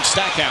finding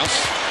Stackhouse.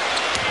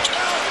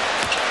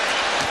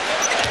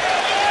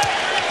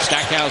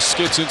 Stackhouse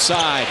skids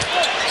inside.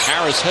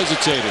 Harris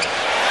hesitated.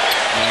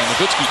 And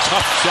Nowitzki,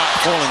 tough shot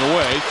falling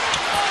away.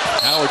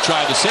 Howard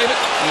tried to save it,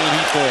 and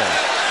he fell.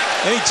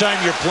 Anytime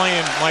you're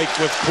playing, Mike,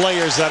 with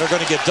players that are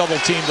going to get double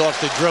teamed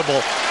off the dribble,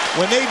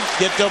 when they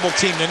get double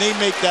teamed and they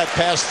make that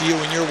pass to you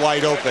and you're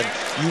wide open,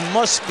 you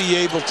must be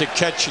able to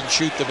catch and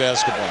shoot the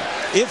basketball.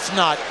 If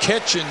not,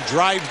 catch and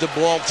drive the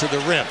ball to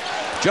the rim.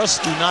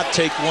 Just do not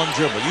take one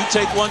dribble. You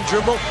take one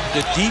dribble,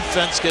 the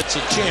defense gets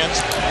a chance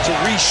to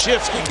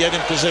reshift and get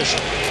in position.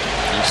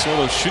 You saw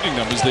those shooting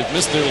numbers. They've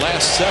missed their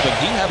last 7.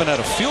 He haven't had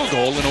a field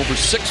goal in over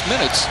 6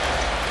 minutes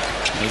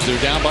as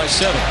they're down by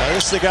 7. Now,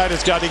 this is the guy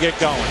that's got to get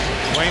going.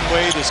 Dwayne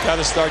Wade has got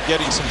to start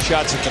getting some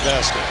shots at the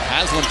basket.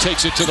 Haslam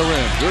takes it to the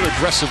rim. Good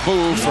aggressive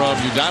move from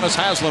Udonis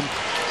Haslam,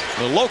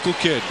 the local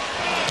kid.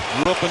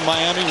 Grew up in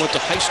Miami, went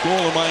to high school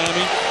in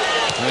Miami,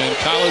 and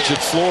college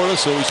at Florida,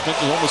 so he spent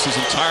almost his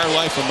entire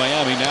life in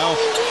Miami. Now,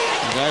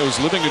 the guy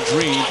who's living a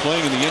dream,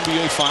 playing in the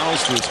NBA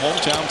Finals for his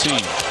hometown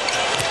team.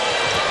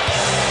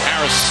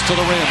 Harris to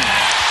the rim.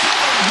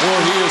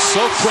 Boy, he is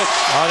so quick.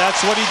 That's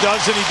what he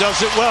does, and he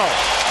does it well.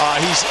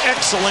 He's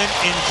excellent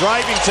in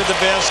driving to the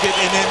basket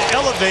and then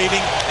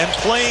elevating and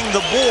playing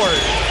the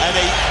board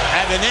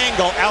at an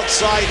angle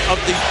outside of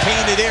the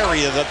painted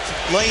area, the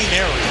lane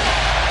area.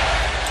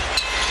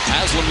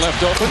 Haslam left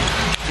open.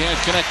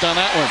 Can't connect on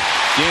that one.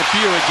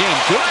 Dampier again.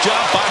 Good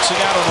job boxing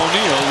out on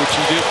O'Neal, which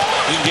he did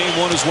in game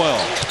 1 as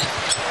well.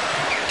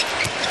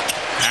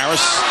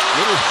 Harris, a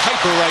little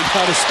hyper right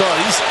now to start.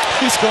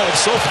 He's going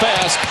so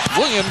fast.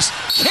 Williams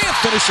can't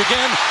finish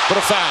again, but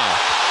a foul.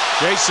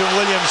 Jason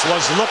Williams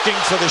was looking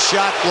for the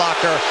shot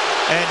blocker,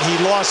 and he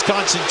lost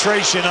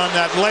concentration on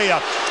that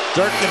layup.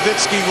 Dirk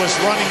Nowitzki was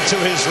running to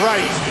his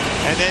right,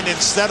 and then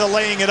instead of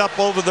laying it up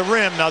over the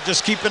rim, now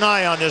just keep an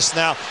eye on this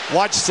now.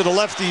 Watch to the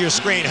left of your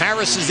screen.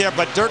 Harris is there,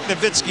 but Dirk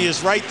Nowitzki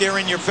is right there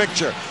in your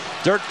picture.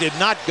 Dirk did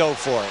not go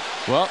for it.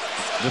 Well,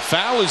 the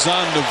foul is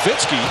on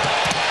Nowitzki.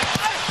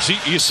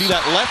 You see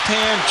that left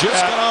hand just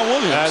got on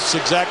Williams. That's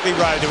exactly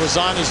right. It was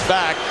on his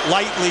back.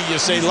 Lightly,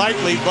 you say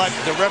lightly, but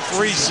the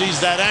referee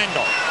sees that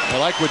angle. I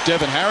like what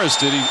Devin Harris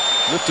did. He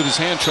lifted his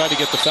hand, tried to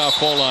get the foul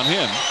call on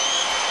him.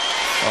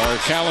 Our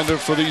calendar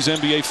for these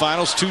NBA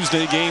Finals: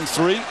 Tuesday, Game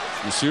 3.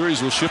 The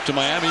series will shift to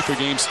Miami for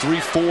Games 3,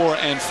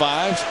 4, and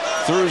 5.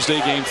 Thursday,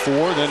 Game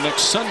 4. Then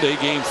next Sunday,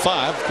 Game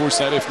 5. Of course,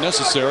 that if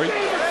necessary.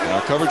 And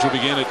our coverage will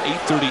begin at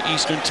 8:30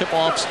 Eastern.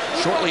 Tip-offs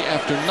shortly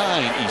after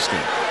 9 Eastern.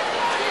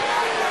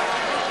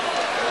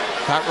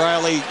 Pat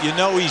Riley, you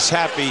know he's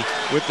happy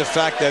with the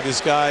fact that his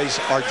guys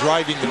are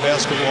driving the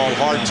basketball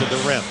hard to the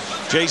rim.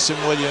 Jason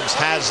Williams,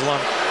 Haslam,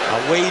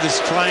 Wade is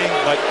trying,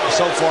 but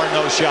so far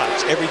no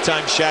shots. Every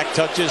time Shaq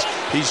touches,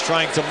 he's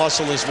trying to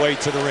muscle his way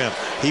to the rim.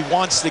 He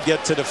wants to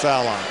get to the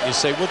foul line. You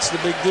say, what's the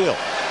big deal?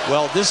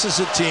 Well, this is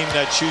a team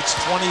that shoots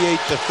 28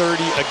 to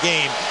 30 a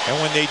game, and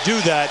when they do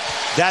that,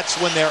 that's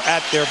when they're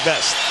at their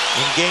best.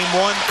 In Game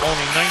 1,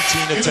 only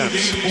 19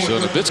 attempts. So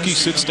Nowitzki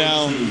sits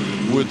down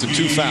with the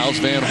 2 fouls.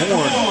 Van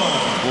Horn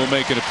will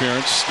make an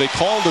appearance. They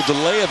called a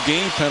delay of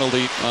game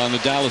penalty on the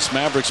Dallas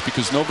Mavericks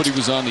because nobody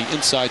was on the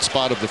inside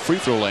spot of the free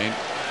throw lane.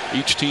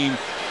 Each team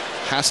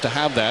has to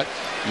have that.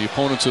 The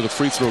opponents are the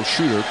free throw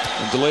shooter.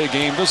 And delay a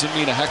game doesn't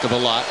mean a heck of a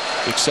lot,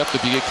 except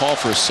if you get called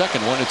for a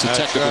second one, it's a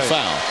technical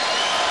foul.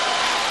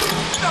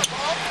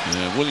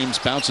 And Williams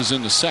bounces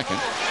in the second.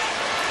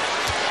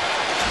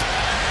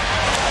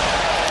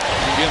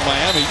 Again,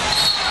 Miami,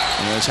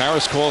 as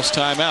Harris calls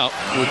timeout,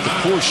 with the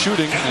poor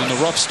shooting and the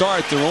rough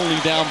start, they're only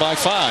down by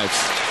 5.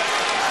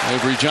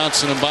 Avery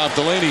Johnson and Bob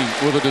Delaney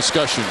with a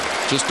discussion.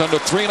 Just under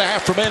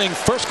 3.5 remaining,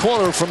 first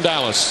quarter from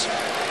Dallas.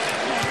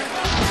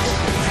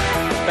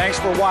 Thanks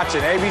for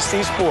watching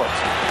ABC Sports.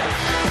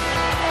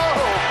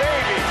 Oh,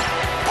 baby.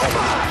 Come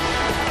on.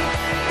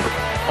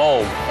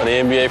 Home of the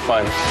NBA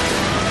Finals.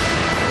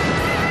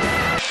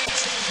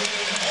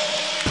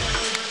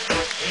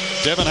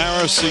 Devin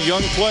Harris, a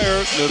young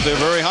player that they're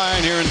very high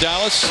on here in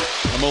Dallas.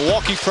 A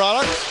Milwaukee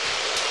product.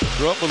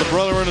 Grew up with a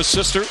brother and a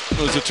sister.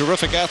 Was a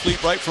terrific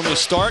athlete right from the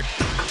start.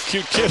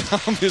 Cute kid,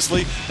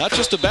 obviously. Not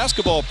just a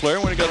basketball player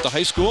when he got to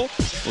high school.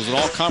 Was an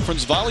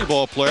all-conference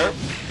volleyball player.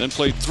 Then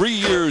played 3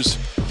 years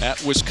at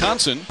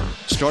Wisconsin.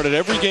 Started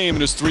every game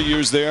in his 3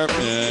 years there.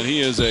 And he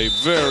is a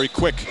very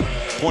quick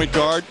point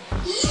guard.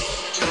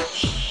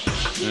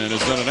 And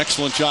has done an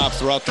excellent job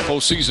throughout the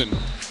postseason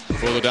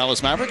for the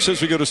Dallas Mavericks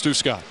as we go to Stu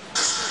Scott.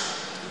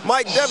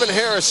 Mike, Devin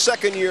Harris,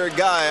 second-year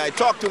guy. I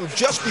talked to him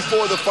just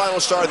before the final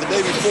started, the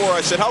day before.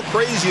 I said, how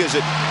crazy is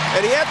it?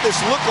 And he had this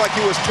look like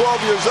he was 12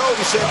 years old.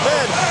 He said,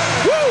 man,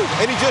 woo!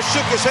 And he just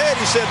shook his head.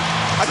 He said,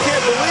 I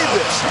can't believe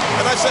this.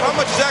 And I said, how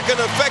much is that going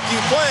to affect you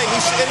playing?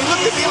 And he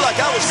looked at me like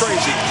I was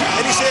crazy.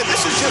 And he said,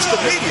 this is just the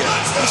media.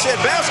 He said,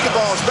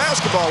 basketball is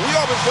basketball. We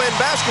all been playing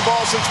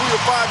basketball since we were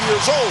 5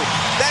 years old.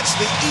 That's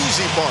the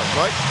easy part,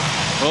 right?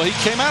 Well, he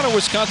came out of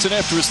Wisconsin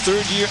after his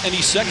 3rd year, and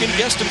he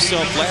second-guessed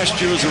himself last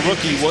year as a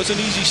rookie. It was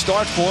an easy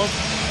start for him.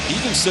 He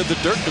even said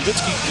that Dirk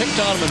Nowitzki picked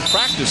on him in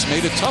practice,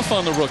 made it tough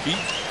on the rookie,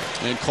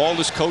 and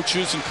called his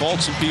coaches and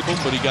called some people,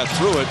 but he got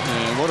through it,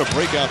 and what a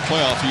breakout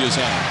playoff he has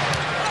had.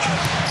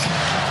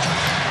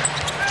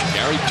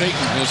 Gary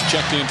Payton has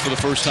checked in for the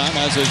first time,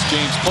 as has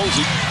James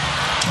Posey.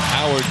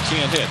 Howard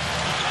can't hit.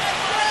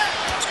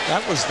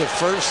 That was the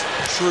first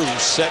true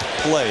set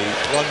play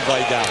run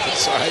by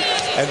Dallas, right?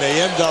 And they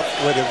end up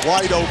with a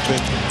wide open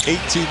 18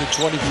 to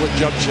 20-foot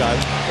jump shot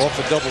off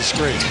a double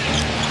screen.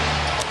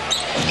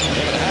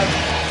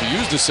 He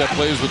used the set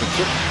plays with a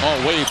quick. Oh,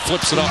 Wade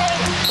flips it up.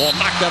 Ball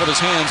knocked out of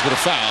his hands, but a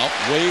foul.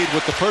 Wade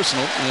with the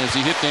personal as he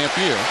hit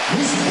Dampier.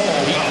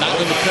 He not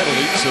in the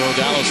penalty, so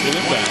Dallas will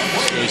inbound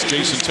as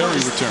Jason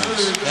Terry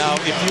returns. Now,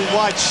 if you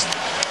watch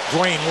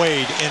Dwayne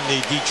Wade in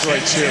the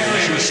Detroit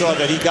series, you saw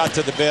that he got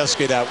to the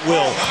basket at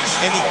will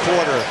any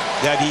quarter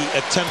that he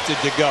attempted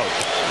to go.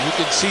 You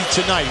can see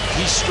tonight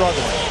he's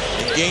struggling.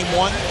 In Game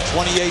 1,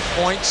 28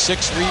 points,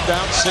 6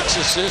 rebounds, 6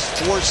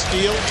 assists, 4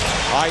 steals.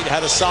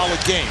 Had a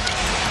solid game.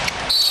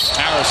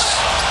 Harris,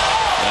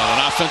 and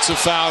an offensive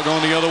foul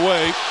going the other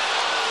way.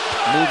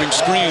 Moving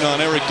screen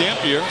on Eric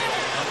Dampier.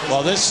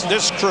 Well,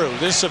 this crew,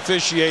 this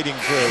officiating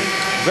crew,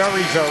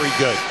 very, very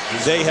good.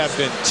 They have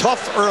been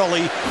tough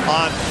early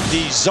on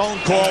the zone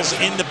calls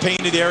in the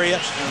painted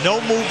area.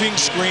 No moving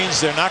screens.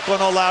 They're not going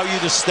to allow you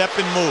to step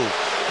and move.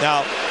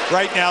 Now,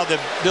 right now, the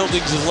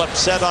buildings is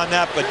upset on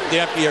that, but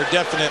Dampier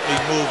definitely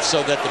moved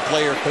so that the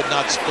player could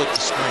not split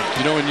the screen.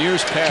 You know, in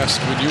years past,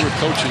 when you were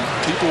coaching,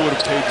 people would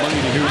have paid money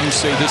to hear you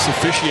say this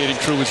officiating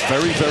crew is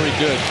very, very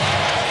good.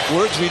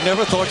 Words we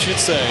never thought you'd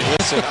say.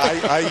 Listen,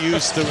 I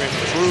used to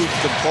improve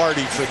the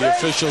party for the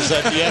officials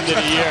at the end of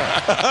the year.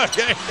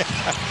 Okay.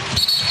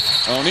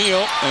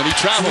 O'Neal, and he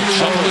travels,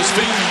 shuffled his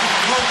feet.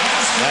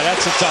 Now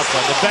that's a tough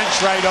one. The bench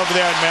right over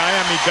there,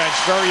 Miami bench,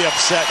 very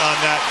upset on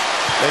that.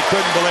 They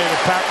couldn't believe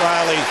it. Pat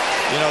Riley,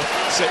 you know,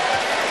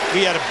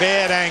 we had a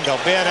bad angle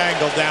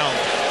down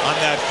on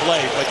that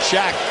play. But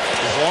Shaq,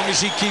 as long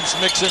as he keeps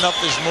mixing up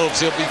his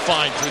moves, he'll be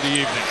fine through the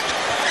evening.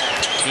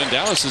 And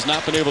Dallas has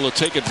not been able to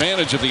take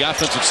advantage of the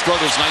offensive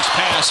struggles. Nice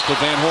pass, but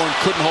Van Horn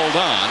couldn't hold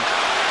on.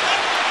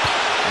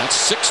 That's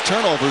 6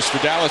 turnovers for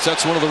Dallas.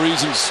 That's one of the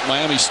reasons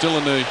Miami's still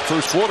in the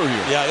first quarter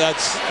here. Yeah,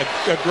 that's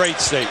a great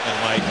statement,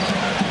 Mike.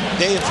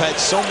 They have had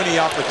so many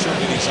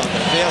opportunities on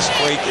the fast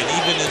break and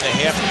even in the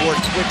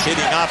half-court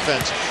quick-hitting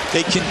offense.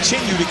 They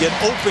continue to get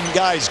open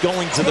guys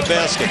going to the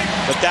basket,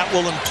 but that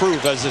will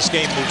improve as this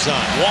game moves on.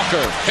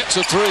 Walker hits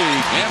a 3.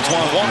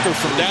 Antoine Walker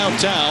from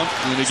downtown.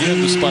 And again,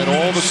 despite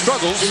all the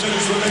struggles,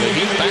 they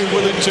get back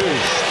within 2.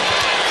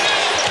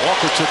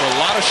 Walker took a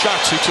lot of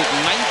shots. He took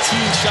 19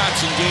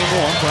 shots in game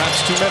 1, perhaps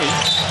too many.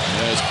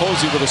 As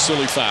Posey with a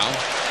silly foul.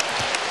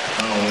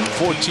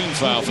 14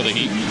 foul for the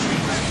Heat.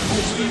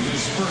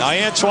 Now,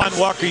 Antoine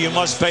Walker, you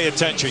must pay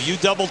attention. You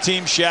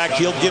double-team Shaq,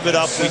 he'll give it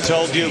up. We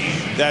told you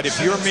that if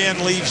your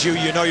man leaves you,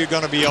 you know you're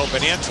going to be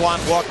open. Antoine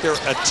Walker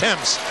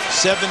attempts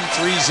 7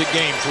 threes a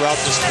game throughout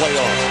this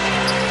playoff.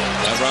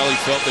 Pat Riley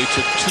felt they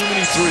took too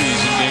many threes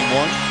in game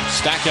 1.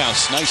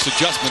 Stackhouse, nice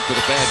adjustment,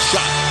 but a bad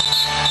shot.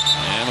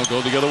 And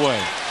it'll go the other way.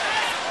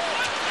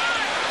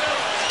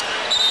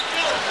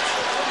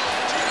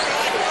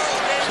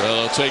 So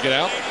they'll take it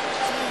out.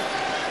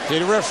 The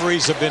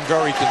referees have been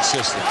very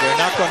consistent. They're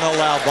not going to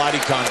allow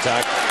body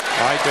contact.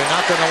 All right, they're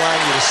not going to allow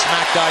you to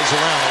smack guys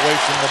around away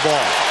from the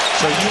ball.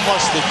 So you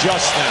must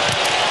adjust now.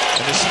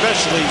 And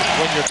especially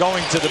when you're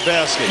going to the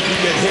basket. You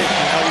get hit,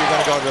 you know you're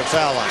going to go to the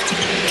foul line.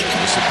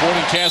 The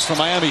supporting cast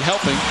from Miami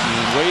helping.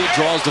 And Wade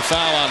draws the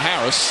foul on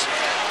Harris.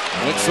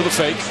 Went for the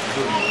fake.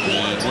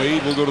 And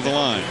Wade will go to the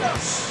line.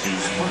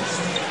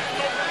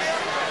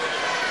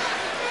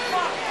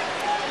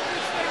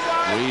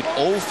 Wade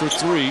 0 for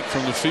 3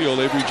 from the field.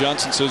 Avery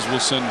Johnson says we'll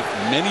send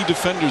many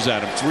defenders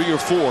at him, 3 or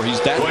 4. He's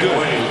that good.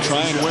 We'll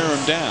try and wear him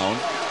down.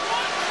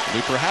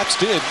 We perhaps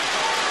did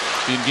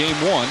in game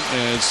 1,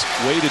 as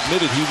Wade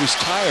admitted he was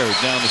tired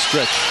down the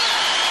stretch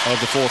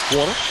of the 4th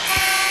quarter.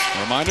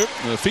 A reminder,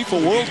 the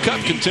FIFA World Cup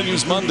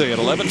continues Monday at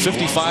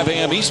 11:55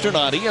 a.m. Eastern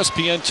on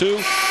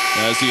ESPN2,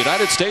 as the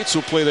United States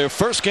will play their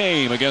first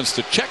game against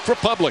the Czech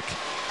Republic.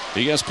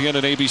 ESPN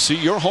and ABC,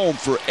 your home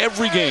for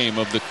every game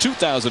of the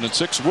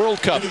 2006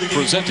 World Cup,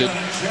 presented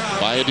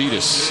by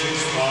Adidas.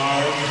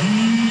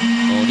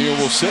 O'Neal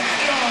will sit.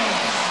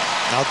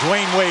 Now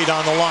Dwayne Wade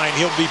on the line.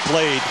 He'll be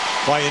played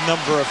by a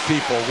number of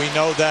people. We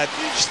know that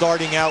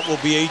starting out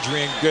will be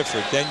Adrian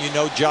Griffith. Then you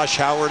know Josh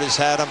Howard has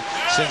had him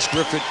since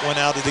Griffith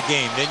went out of the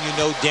game. Then you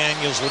know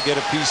Daniels will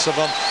get a piece of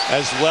him,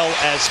 as well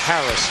as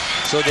Harris.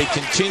 So they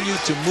continue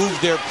to move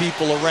their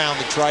people around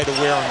to try to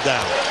wear him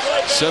down.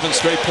 7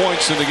 straight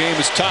points and the game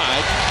is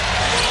tied.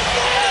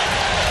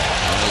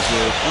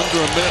 There's under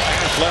a minute and a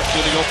half left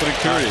in the opening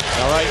period.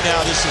 Now right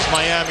now this is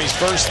Miami's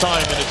first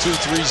time in a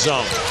 2-3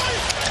 zone.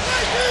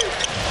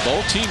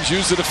 Both teams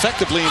used it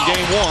effectively in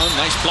game 1.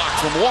 Nice block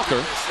from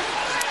Walker.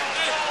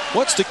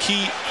 What's the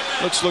key?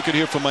 Let's look at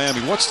here for Miami.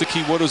 What's the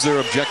key? What is their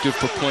objective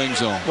for playing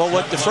zone? Well,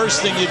 the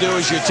first thing you do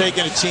is you're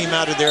taking a team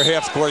out of their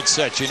half-court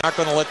sets. You're not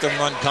going to let them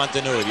run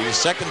continuity. The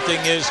second thing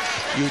is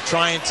you're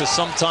trying to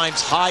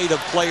sometimes hide a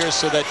player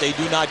so that they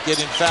do not get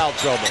in foul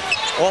trouble.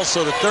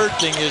 Also, the third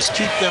thing is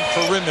keep them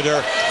perimeter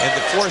and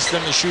to force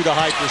them to shoot a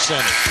high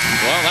percentage.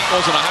 Well, that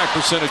wasn't a high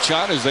percentage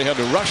shot, as they had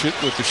to rush it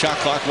with the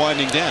shot clock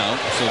winding down.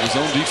 So the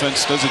zone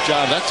defense does a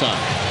job that time.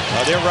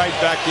 Now they're right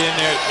back in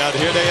there. Now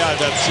here they are.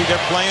 See,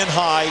 they're playing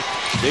high.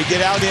 They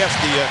get out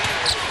after you.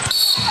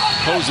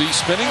 Posey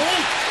spinning.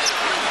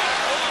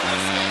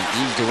 And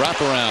used the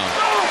wraparound.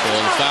 So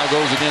the foul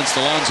goes against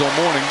Alonzo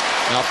Mourning.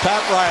 Now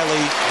Pat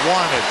Riley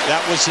wanted,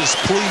 that was his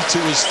plea to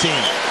his team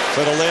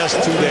for the last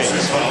 2 days.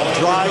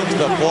 Drive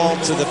the ball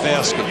to the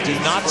basket. Do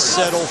not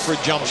settle for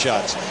jump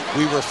shots.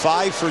 We were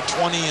 5 for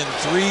 20 in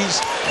threes,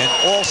 and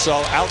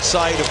also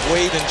outside of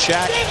Wade and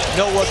Shaq,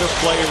 no other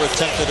player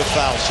attempted a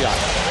foul shot.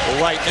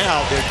 Well, right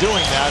now they're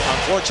doing that.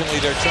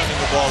 Unfortunately, they're turning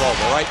the ball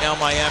over. Right now,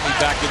 Miami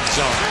back in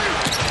zone.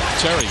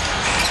 Terry.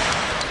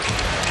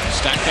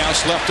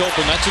 Stackhouse left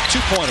open. That's a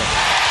 2-pointer.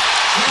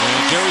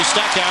 And Jerry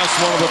Stackhouse,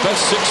 one of the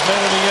best 6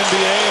 men in the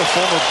NBA, a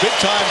former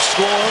big-time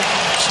scorer,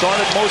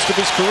 started most of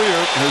his career,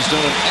 has done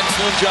an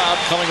excellent job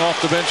coming off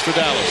the bench for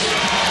Dallas.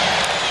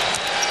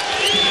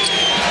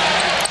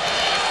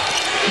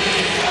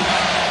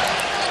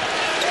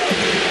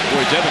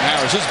 Boy, Devin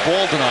Harris, his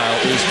ball denial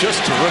is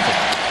just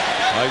terrific.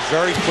 He's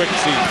very quick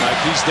feet, Mike.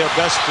 He's their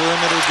best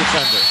perimeter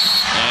defender.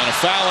 And a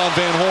foul on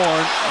Van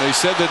Horn. They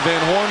said that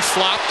Van Horn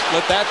flopped,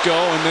 let that go,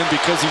 and then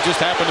because he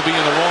just happened to be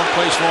in the wrong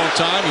place, wrong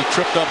time, he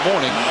tripped up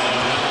Mourning.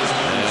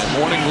 And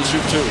Mourning will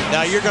shoot two.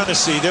 Now you're going to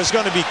see there's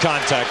going to be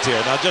contact here.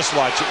 Now just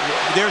watch it.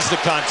 There's the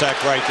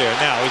contact right there.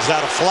 Now, is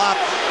that a flop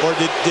or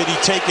did he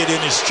take it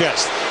in his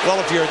chest? Well,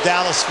 if you're a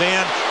Dallas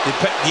fan,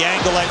 the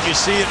angle that you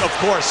see it, of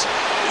course,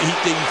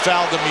 he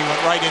fouled him. He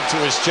went right into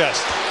his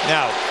chest.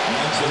 Now,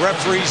 the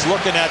referees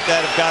looking at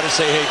that have got to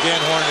say, hey, Van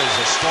Horn is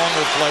a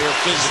stronger player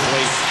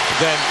physically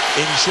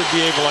and he should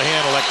be able to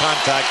handle that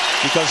contact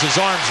because his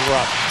arms were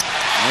up.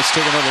 Let's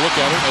take another look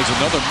at it. There's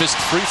another missed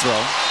free throw.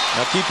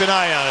 Now keep an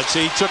eye on it.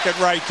 See, he took it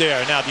right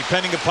there. Now,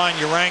 depending upon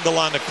your angle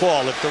on the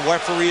call, if the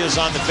referee is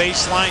on the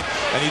baseline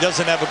and he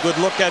doesn't have a good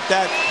look at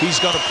that,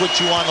 he's going to put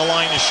you on the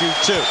line to shoot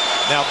too.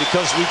 Now,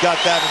 because we got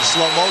that in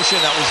slow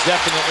motion, that was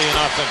definitely an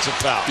offensive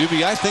foul.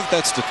 UB, I think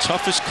that's the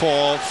toughest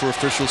call for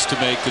officials to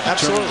make to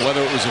determine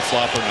whether it was a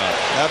flop or not.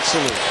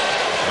 Absolutely.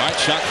 All right,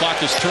 shot clock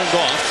is turned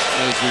off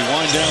as we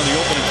wind down the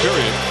opening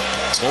period.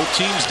 Both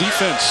teams'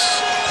 defense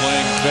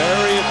playing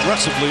very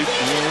aggressively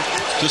here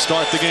to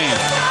start the game.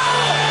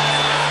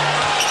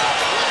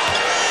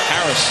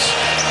 Harris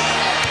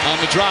on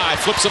the drive,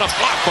 flips it up,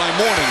 blocked by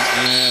Mourning,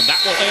 and that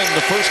will end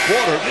the first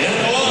quarter.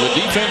 The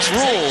defense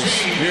rules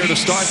here to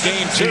start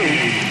game two.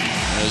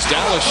 As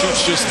Dallas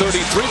shoots just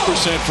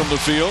 33% from the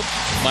field,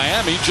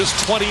 Miami just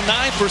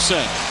 29%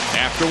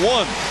 after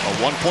a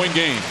one-point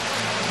game.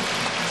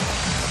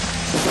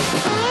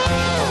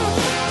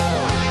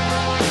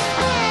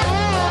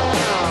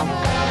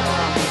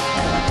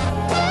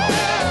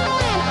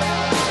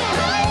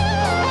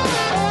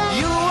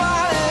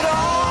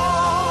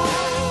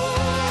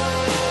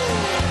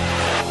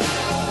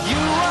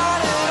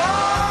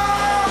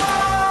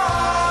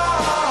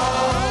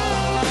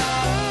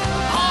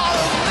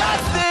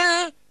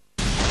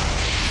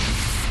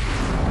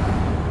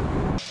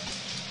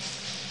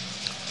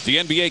 The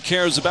NBA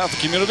cares about the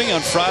community.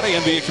 On Friday,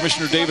 NBA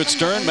Commissioner David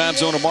Stern,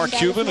 Mavs owner Mark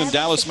Cuban, and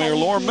Dallas Mayor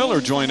Lauren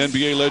Miller joined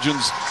NBA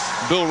legends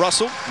Bill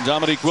Russell,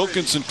 Dominique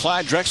Wilkins, and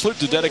Clyde Drexler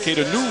to dedicate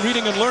a new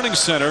reading and learning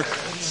center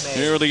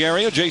here in the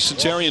area. Jason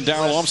Terry and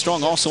Darrell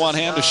Armstrong also on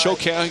hand to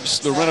showcase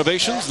the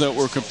renovations that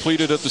were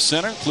completed at the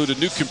center. Included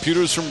new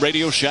computers from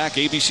Radio Shack,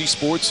 ABC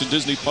Sports, and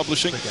Disney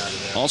Publishing.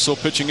 Also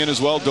pitching in as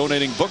well,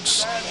 donating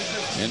books.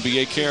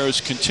 NBA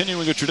cares,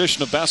 continuing a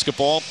tradition of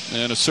basketball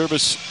and a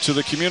service to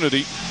the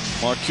community.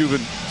 Mark Cuban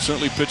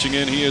certainly pitching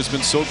in. He has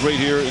been so great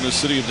here in the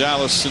city of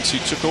Dallas since he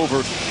took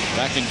over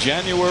back in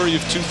January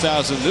of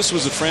 2000. This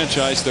was a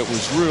franchise that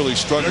was really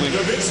struggling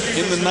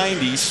in the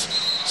 90s.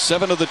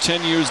 7 of the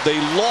 10 years they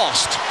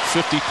lost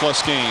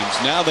 50-plus games.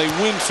 Now they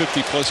win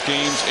 50-plus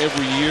games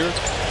every year.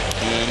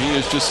 And he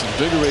has just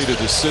invigorated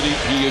the city.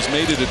 He has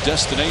made it a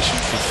destination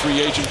for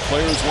free agent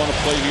players want to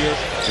play here.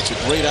 It's a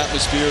great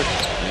atmosphere,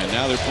 and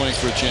now they're playing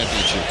for a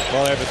championship.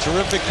 Well, they have a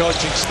terrific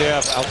coaching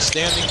staff,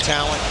 outstanding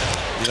talent.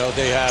 You know,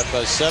 they have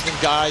 7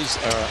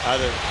 guys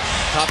either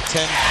top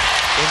 10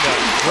 in the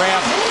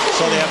draft,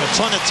 so they have a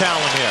ton of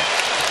talent here.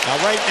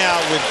 Now, right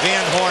now, with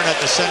Van Horn at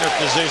the center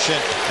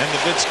position and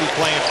Nowitzki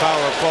playing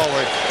power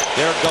forward,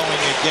 they're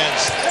going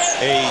against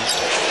a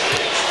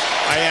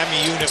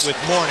Miami unit with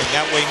Mourning.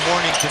 That way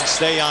Mourning can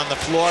stay on the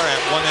floor.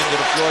 At one end of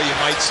the floor you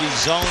might see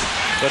zone,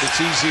 but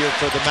it's easier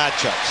for the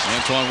matchups.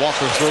 Antoine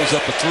Walker throws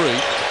up a 3.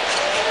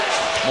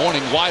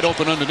 Mourning wide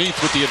open underneath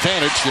with the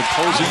advantage, and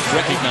Posey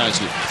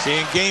recognized it.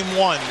 See, in game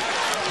 1,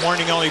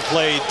 Mourning only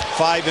played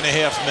 5.5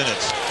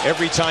 minutes.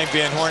 Every time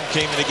Van Horn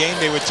came in the game,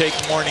 they would take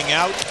Mourning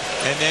out,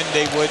 and then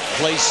they would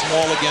play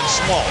small against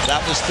small.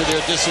 That was to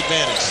their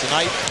disadvantage.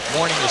 Tonight,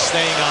 Mourning is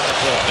staying on the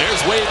floor.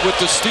 There's Wade with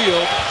the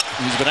steal.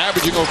 He's been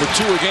averaging over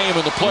 2 a game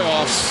in the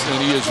playoffs, and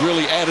he has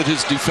really added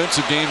his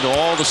defensive game to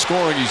all the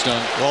scoring he's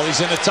done. Well,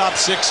 he's in the top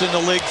 6 in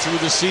the league through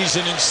the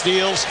season in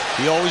steals.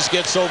 He always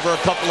gets over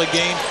a couple of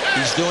games.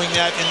 He's doing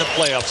that in the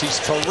playoffs. He's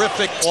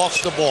terrific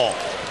off the ball.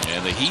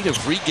 And the Heat have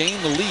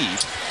regained the lead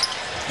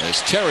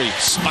as Terry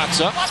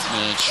spots up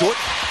and short,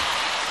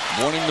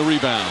 Mourning the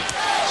rebound.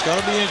 It's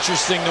going to be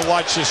interesting to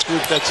watch this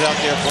group that's out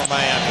there for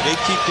Miami. They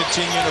keep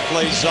continuing to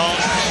play zone.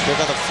 They're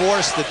going to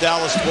force the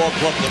Dallas Ball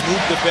Club to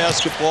move the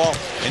basketball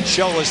and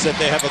show us that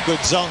they have a good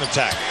zone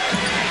attack.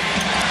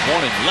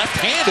 Mourning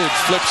left-handed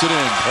flips it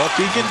in. Well,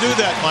 he can do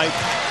that, Mike.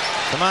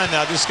 Come on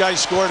now, this guy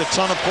scored a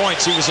ton of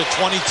points. He was a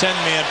 2010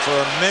 man for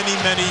many,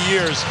 many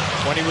years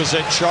when he was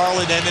at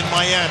Charlotte and in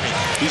Miami.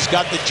 He's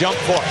got the jump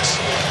hooks.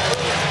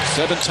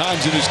 7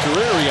 times in his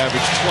career he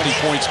averaged 20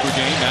 points per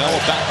game. Now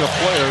a backup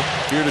player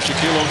here to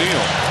Shaquille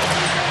O'Neal.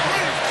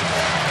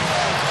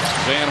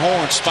 Van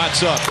Horn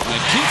spots up,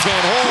 and Keith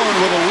Van Horn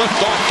with a lift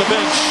off the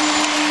bench.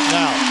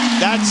 Now,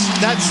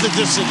 that's the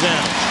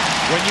disadvantage.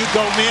 When you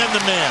go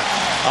man-to-man,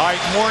 all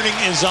right, Mourning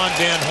is on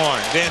Van Horn.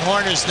 Van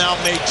Horn has now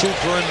made 2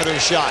 perimeter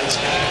shots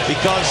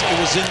because it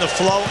was in the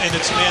flow and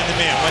it's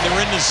man-to-man. When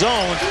they're in the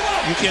zone,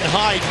 you can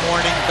hide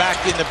Mourning back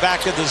in the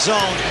back of the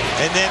zone,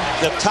 and then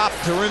the top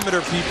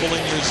perimeter people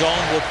in your zone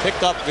will pick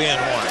up Van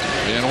Horn.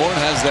 Van Horn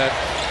has that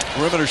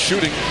perimeter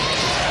shooting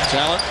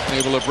talent,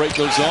 able to break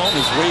those zones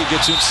as Wade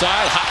gets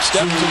inside, hop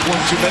steps, and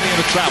one too many in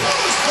the travel.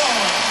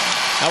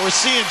 Now we're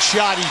seeing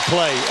shoddy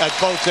play at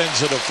both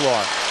ends of the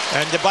floor.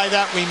 And by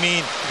that we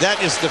mean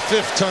that is the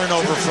 5th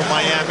turnover for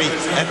Miami,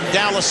 and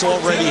Dallas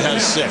already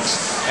has 6.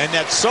 And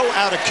that's so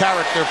out of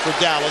character for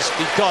Dallas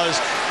because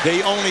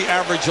they only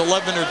average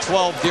 11 or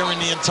 12 during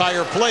the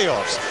entire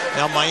playoffs.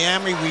 Now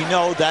Miami, we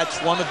know that's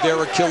one of their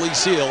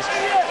Achilles heels.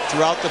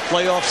 Throughout the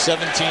playoffs,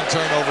 17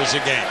 turnovers a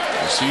game.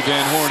 You see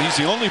Van Horn, he's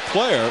the only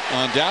player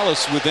on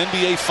Dallas with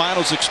NBA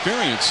Finals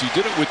experience. He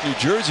did it with New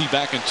Jersey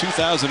back in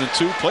 2002,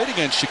 played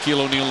against Shaquille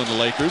O'Neal and the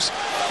Lakers.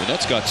 The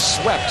Nets got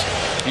swept.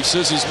 He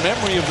says his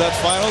memory of that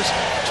Finals,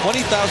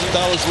 $20,000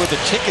 worth of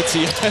tickets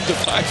he had to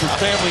buy for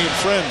family and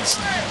friends.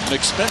 An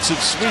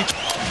expensive sweep.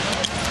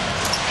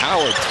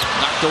 Howard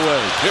knocked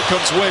away. Here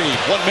comes Wade,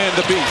 one man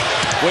to beat.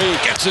 Wade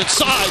gets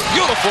inside.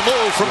 Beautiful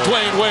move from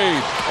Dwayne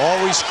Wade.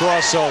 Always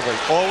cross over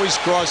or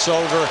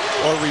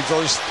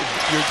reverse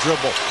your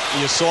dribble.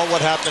 You saw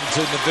what happened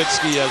to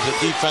Nowitzki as a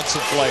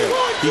defensive player.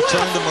 He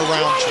turned him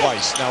around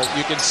twice. Now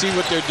you can see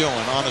what they're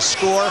doing. On a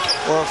score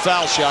or a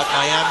foul shot,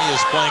 Miami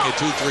is playing a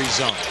 2-3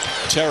 zone.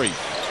 Terry.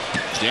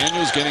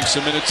 Daniels getting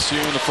some minutes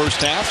here in the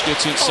first half.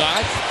 Gets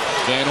inside.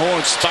 Van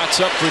Horn spots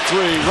up for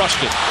 3.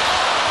 Rushed it.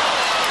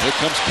 Here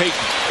comes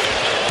Payton.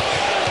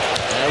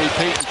 Gary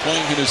Payton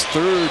playing in his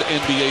 3rd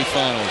NBA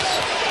Finals.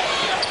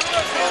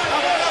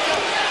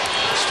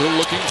 Still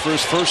looking for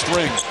his first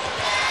ring.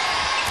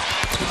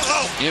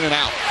 In and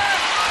out.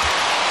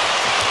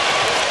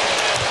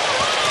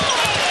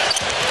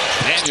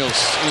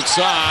 Daniels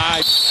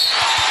inside.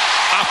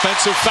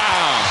 Offensive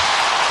foul.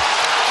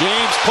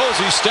 James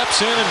Posey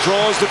steps in and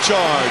draws the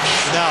charge.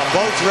 Now,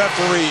 both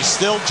referees,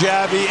 Still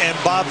Javy and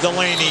Bob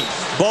Delaney,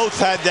 both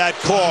had that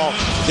call.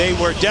 They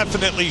were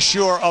definitely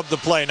sure of the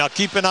play. Now,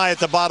 keep an eye at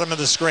the bottom of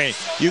the screen.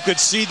 You could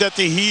see that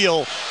the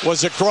heel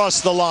was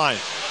across the line.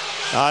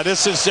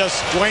 This is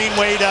just Dwayne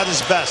Wade at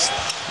his best.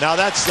 Now,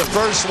 that's the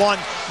first one.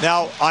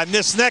 Now, on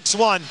this next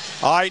one,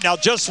 all right, now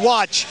just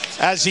watch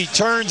as he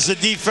turns the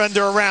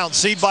defender around.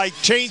 See, by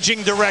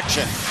changing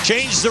direction.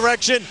 Change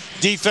direction,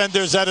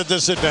 defender's at a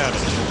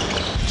disadvantage.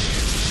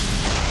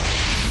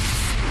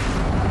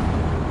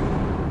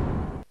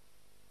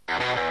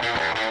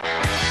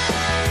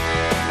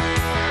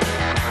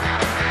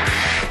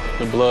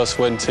 Blood,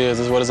 sweat, and tears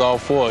is what it's all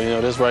for. You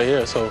know, this right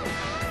here. So,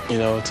 you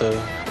know, to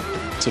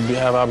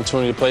have an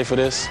opportunity to play for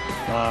this,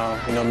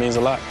 you know, means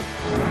a lot.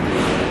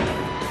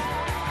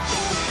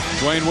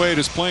 Dwayne Wade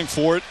is playing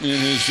for it. It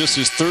is just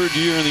his 3rd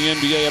year in the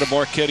NBA out of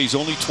Marquette. He's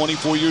only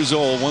 24 years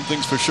old. One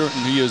thing's for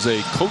certain, he is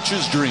a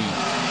coach's dream.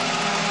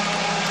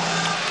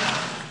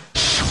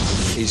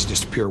 He's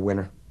just a pure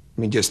winner.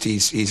 I mean, just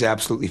he's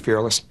absolutely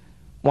fearless.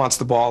 Wants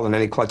the ball in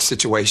any clutch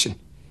situation.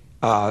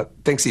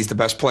 Thinks he's the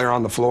best player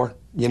on the floor,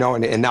 you know,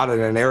 and not in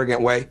an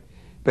arrogant way,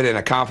 but in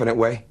a confident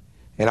way.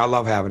 And I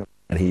love having him.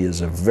 And he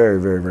is a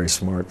very, very, very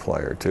smart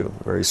player, too.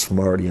 Very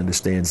smart. He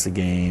understands the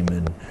game,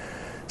 and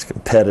he's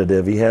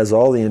competitive. He has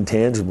all the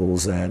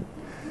intangibles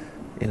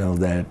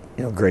that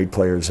great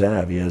players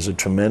have. He has a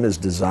tremendous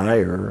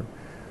desire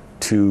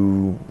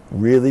to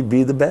really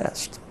be the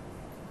best.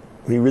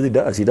 He really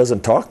does. He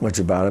doesn't talk much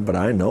about it, but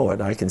I know it.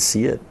 I can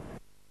see it.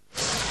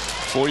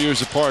 4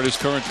 years apart, his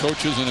current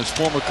coaches and his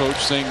former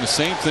coach saying the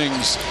same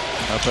things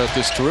about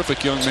this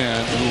terrific young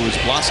man who is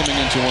blossoming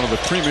into one of the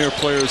premier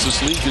players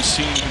this league has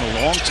seen in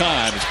a long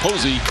time as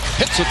Posey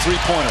hits a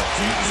 3-pointer.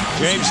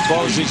 James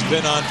Posey's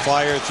been on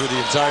fire through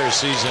the entire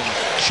season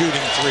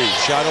shooting 3.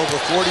 Shot over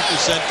 40%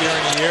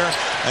 during the year,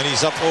 and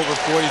he's up over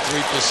 43%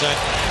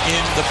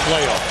 in the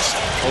playoffs.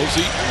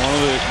 Posey, one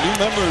of the new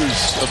members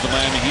of the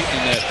Miami Heat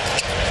in that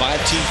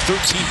 5-team,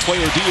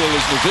 13-player deal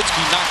as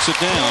Nowitzki knocks it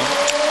down.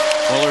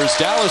 Well, as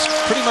Dallas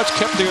pretty much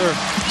kept their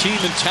team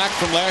intact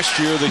from last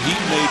year, the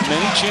Heat made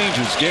many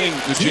changes, getting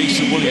the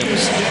Jason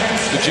Williams,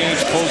 the James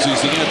Poseys,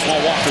 the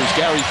Antoine Walkers,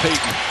 Gary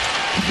Payton.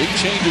 Big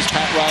changes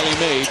Pat Riley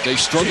made. They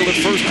struggled at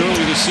first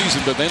early this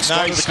season, but then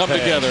started to come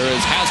together as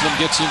Haslam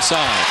gets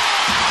inside.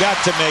 Got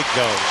to make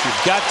those.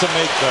 You've got to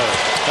make those.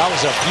 That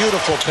was a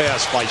beautiful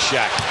pass by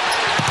Shaq.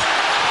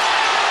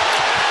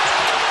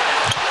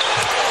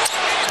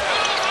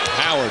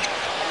 Howard.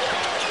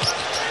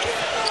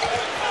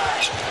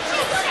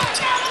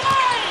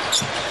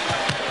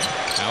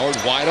 Howard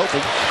wide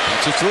open.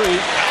 That's a 3.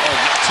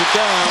 Howard knocks it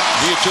down.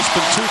 He had just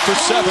been 2 for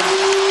 7.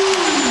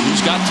 He's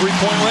got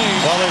 3-point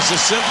range. Well, there's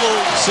a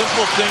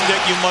simple thing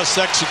that you must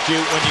execute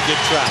when you get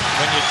trapped.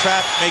 When you're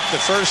trapped, make the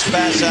first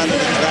pass out of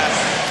the trap,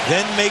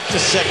 then make the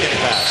second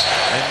pass.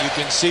 And you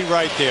can see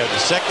right there,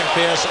 the second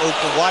pass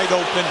wide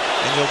open,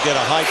 and you'll get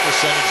a high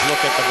percentage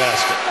look at the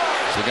basket.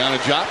 Zagana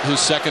Diop, his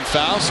second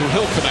foul, so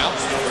he'll come out.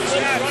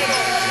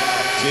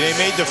 See, they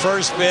made the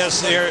first pass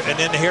there, and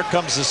then here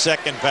comes the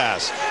second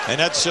pass. And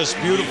that's just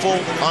beautiful,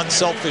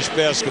 unselfish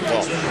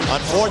basketball.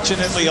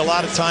 Unfortunately, a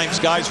lot of times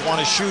guys want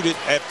to shoot it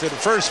after the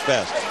first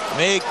pass.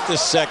 Make the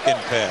second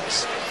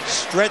pass.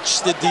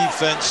 stretch the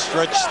defense,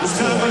 stretch the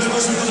floor.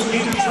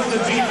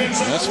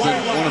 That's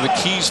been one of the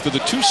keys for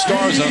the two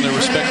stars on their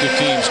respective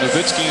teams.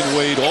 Nowitzki and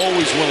Wade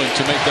always willing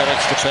to make that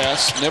extra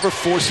pass, never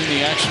forcing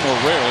the action or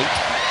rarely.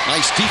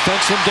 Nice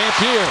defense from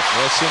Dampier.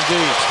 Yes,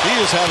 indeed. He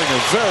is having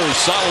a very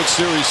solid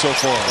series so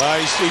far.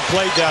 He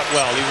played that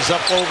well. He was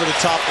up over the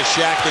top of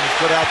Shaq and he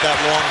put out that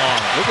long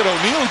arm. Look at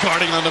O'Neal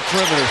guarding on the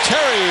perimeter.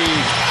 Terry.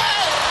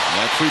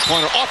 That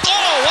three-pointer off.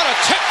 Oh, what a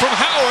tip from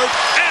Howard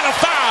and a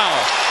foul.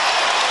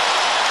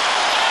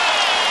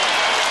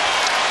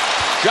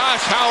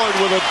 Josh Howard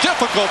with a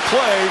difficult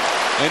play,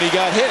 and he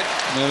got hit.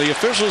 Now the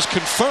officials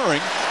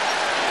conferring.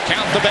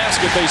 Count the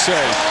basket, they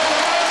say.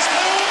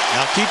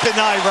 Now keep an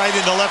eye right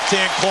in the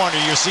left-hand corner.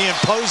 You're seeing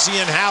Posey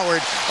and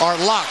Howard are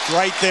locked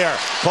right there.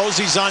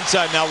 Posey's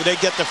onside now. They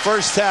get the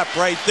first tap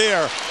right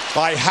there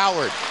by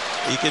Howard.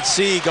 You can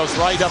see he goes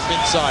right up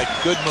inside.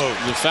 Good move.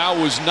 The foul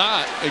was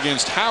not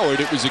against Howard.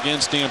 It was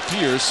against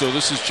Dampier. So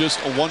this is just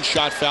a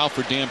one-shot foul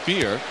for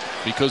Dampier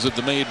because of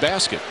the made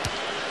basket.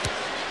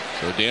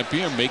 So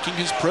Dampier making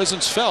his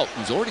presence felt.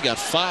 He's already got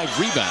 5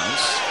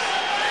 rebounds.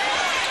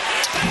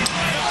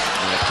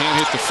 Can't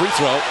hit the free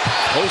throw.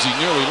 Posey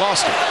nearly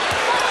lost it.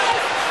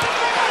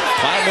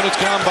 5 minutes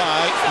gone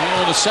by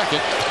here in the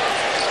second.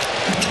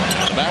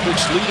 The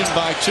Mavericks leading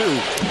by 2.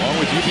 Along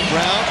with UB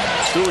Brown,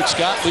 Stuart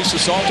Scott, Lisa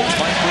Salters,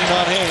 Mike Green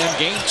on hand.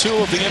 Game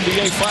 2 of the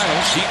NBA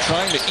Finals. Heat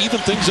trying to even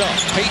things up.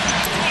 Payton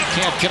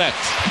can't connect.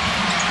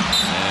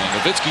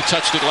 And Nowitzki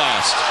touched it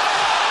last.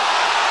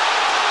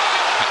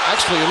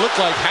 Actually, it looked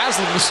like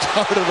Haslam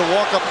started to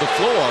walk up the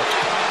floor.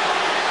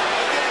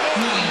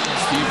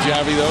 Steve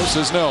Javy, though,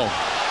 says no.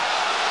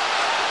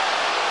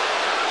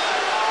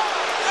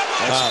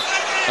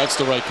 That's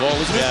the right call,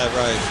 isn't it? Yeah,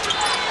 right.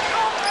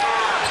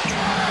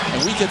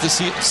 And we get to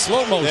see it in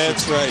slow motion.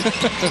 That's right.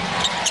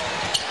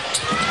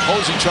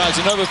 Posey tries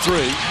another 3.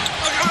 And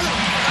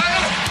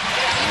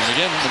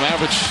again, the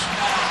Mavericks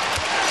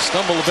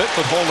stumble a bit,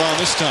 but hold on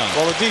this time.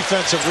 Well, the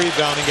defensive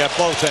rebounding at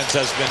both ends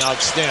has been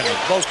outstanding.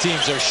 Both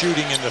teams are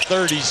shooting in the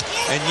 30s,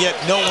 and yet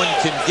no one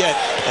can get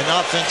an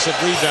offensive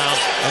rebound,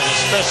 and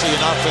especially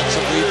an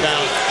offensive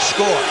rebound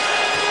score.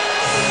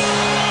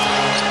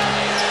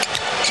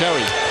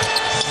 Terry.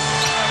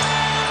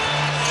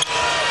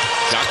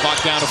 Shot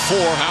clock down to 4.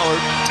 Howard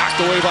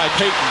knocked away by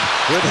Payton.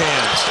 Good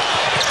hands.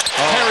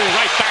 Terry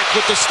right back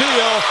with the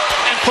steal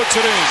and puts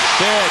it in.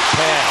 Bad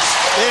pass.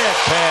 Bad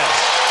pass.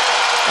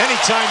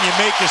 Anytime you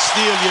make a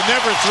steal, you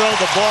never throw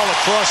the ball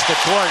across the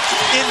court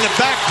in the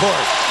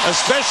backcourt,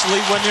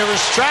 especially when there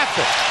is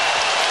traffic.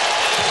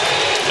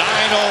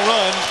 9-0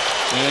 run,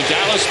 and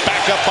Dallas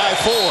back up by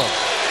 4.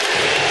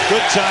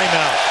 Good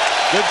timeout.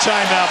 Good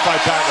timeout by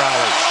Pat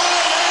Riley.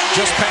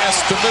 Just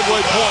past the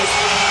midway point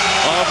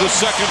of the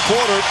second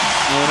quarter.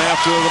 And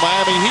after the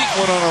Miami Heat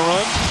went on a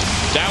run,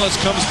 Dallas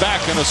comes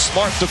back in a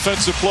smart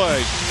defensive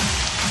play.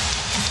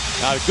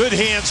 Now, good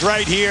hands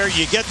right here.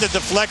 You get the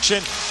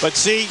deflection, but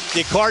see,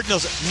 the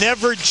Cardinals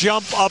never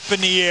jump up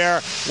in the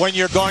air when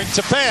you're going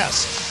to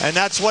pass. And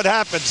that's what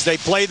happens. They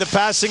play the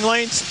passing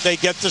lanes, they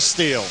get the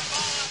steal.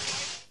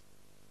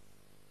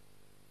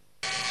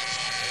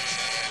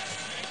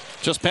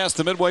 Just past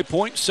the midway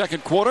point,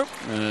 second quarter.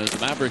 The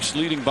Mavericks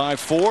leading by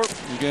 4.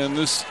 Again,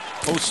 this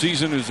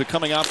postseason is a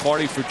coming out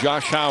party for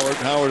Josh Howard.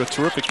 Howard, a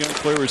terrific young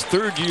player, his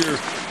 3rd year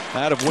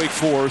out of Wake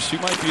Forest. He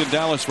might be in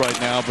Dallas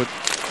right now, but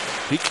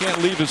he can't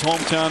leave his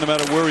hometown no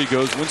matter where he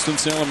goes.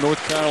 Winston-Salem,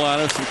 North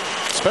Carolina. Some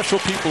special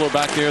people are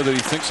back there that he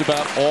thinks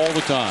about all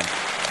the time.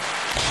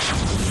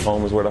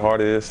 Home is where the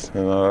heart is,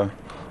 and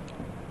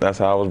that's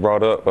how I was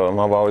brought up. I've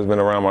always been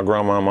around my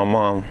grandma and my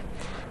mom.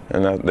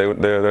 And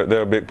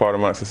they're a big part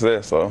of my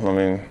success. So, I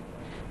mean,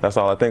 that's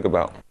all I think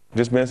about.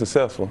 Just being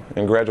successful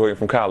and graduating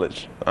from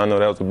college. I know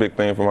that was a big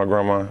thing for my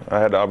grandma. I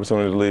had the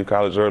opportunity to leave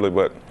college early,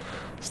 but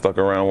stuck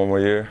around one more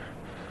year.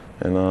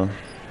 And I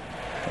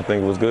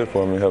think it was good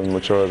for me, having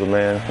mature as a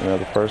man and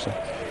as a person.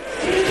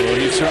 Well,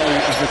 he certainly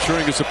is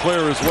maturing as a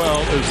player as well.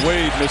 As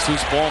Wade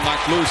misses, ball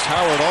knocked loose.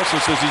 Howard also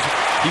says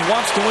he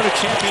wants to win a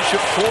championship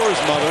for his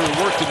mother,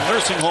 who worked in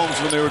nursing homes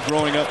when they were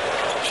growing up.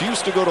 She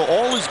used to go to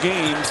all his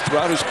games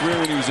throughout his career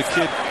when he was a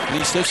kid, and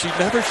he says she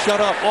never shut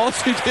up. All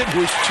she did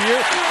was cheer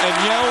and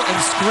yell and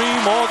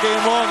scream all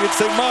game long. He'd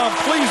say, "Mom,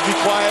 please be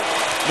quiet."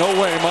 No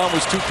way. Mom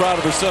was too proud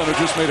of her son who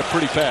just made a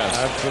pretty pass.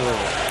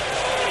 Absolutely.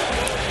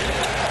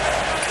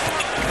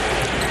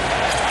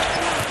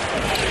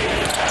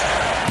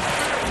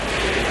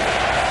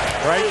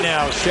 Right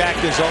now, Shaq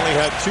has only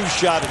had 2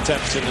 shot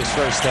attempts in his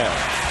first half.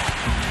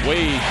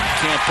 Wade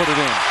can't put it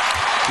in.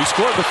 He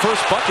scored the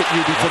first bucket,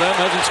 UB, for them.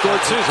 Hasn't scored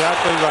since.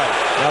 Exactly right.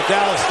 Now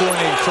Dallas doing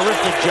a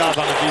terrific job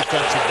on the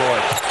defensive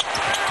board.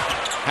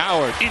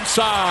 Howard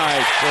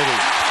inside.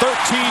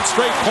 13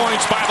 straight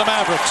points by the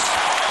Mavericks.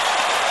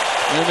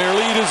 And their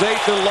lead is 8,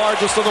 the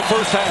largest of the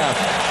first half.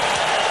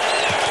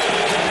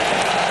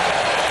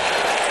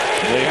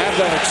 They have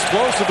that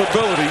explosive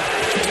ability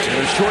in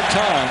a short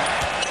time.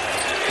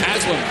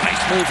 Haslam,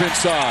 nice move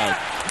inside.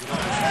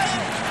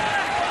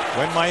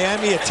 When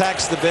Miami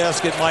attacks the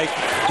basket, Mike,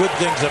 good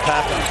things have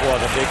happened for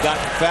them. They've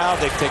gotten fouled.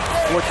 They've taken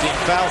 14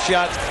 foul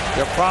shots.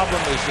 Their problem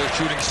is they're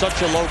shooting such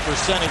a low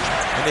percentage,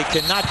 and they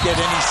cannot get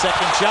any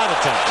second shot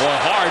attempts. Well,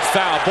 hard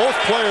foul. Both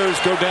players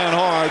go down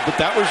hard, but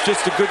that was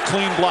just a good,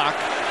 clean block.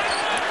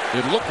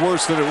 It looked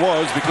worse than it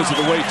was because of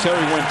the way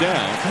Terry went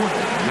down.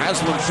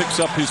 Haslam picks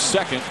up his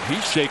second.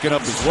 He's shaken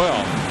up as well.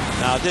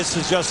 Now, this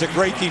is just a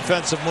great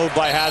defensive move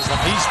by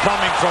Haslam. He's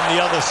coming from the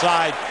other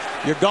side.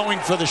 You're going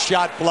for the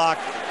shot block.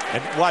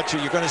 And watch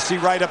it, you're going to see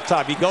right up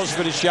top. He goes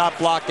for the shot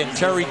block, and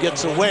Terry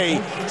gets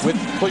away with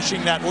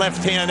pushing that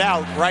left hand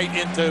out right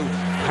into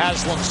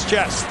Haslam's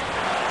chest.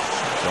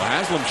 So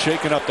Haslam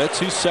shaken up. That's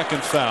his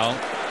second foul.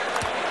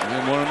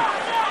 And one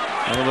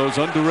of those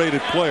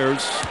underrated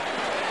players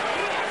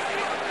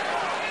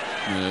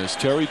is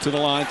Terry to the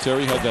line.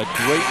 Terry had that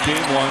great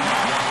game one,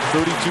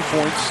 32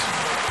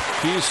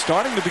 points. He is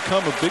starting to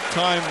become a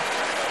big-time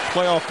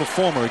playoff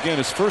performer. Again,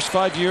 his first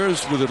 5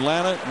 years with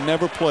Atlanta,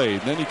 never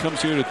played. Then he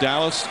comes here to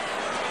Dallas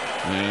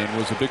and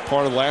was a big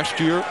part of last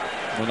year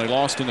when they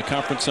lost in the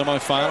conference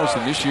semifinals,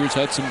 and this year's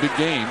had some big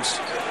games,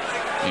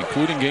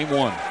 including game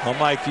one. Well,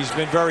 Mike, he's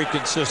been very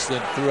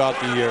consistent throughout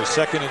the year.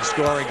 Second in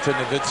scoring to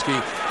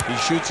Nowitzki. He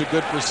shoots a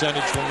good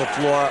percentage from the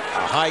floor,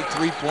 a high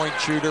three-point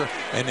shooter,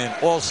 and then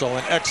also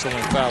an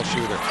excellent foul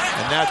shooter.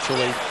 And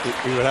naturally,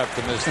 we would have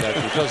to miss that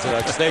because of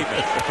that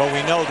statement. But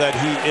we know that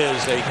he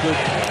is a good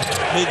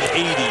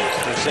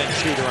mid-80%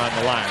 shooter on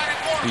the line.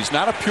 He's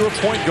not a pure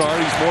point guard.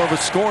 He's more of a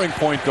scoring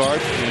point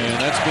guard, and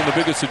that's been the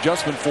biggest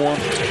adjustment for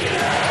him.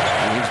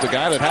 And he's the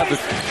guy that had to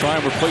try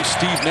and replace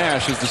Steve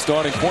Nash as the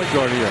starting point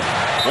guard here.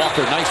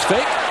 Walker, nice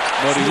fake,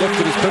 but he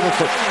lifted his pivot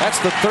foot.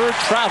 That's the third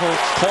travel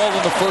called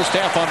in the first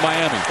half on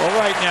Miami. Well,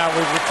 right now,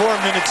 with 4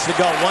 minutes to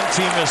go, one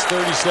team has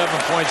 37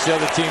 points, the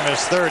other team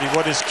has 30.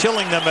 What is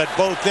killing them at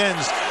both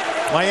ends,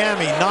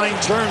 Miami, 9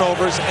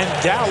 turnovers, and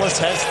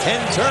Dallas has 10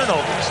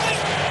 turnovers.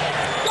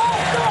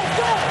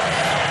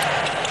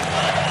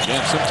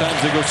 And sometimes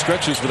they go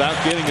stretches without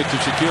getting it to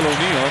Shaquille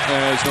O'Neal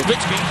as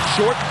Nowitzki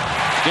short.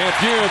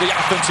 Dampier the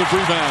offensive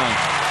rebound.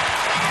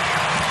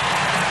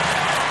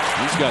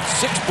 He's got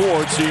 6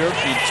 boards here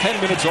in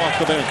 10 minutes off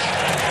the bench.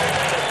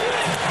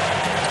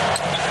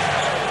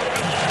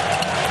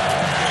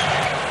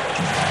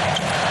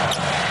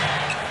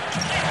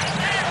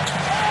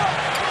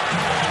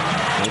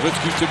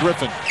 Nowitzki to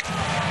Griffin.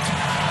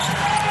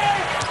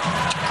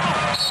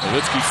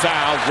 Nowitzki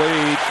fouled.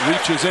 Wade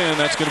reaches in.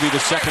 That's going to be the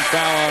second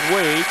foul on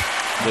Wade.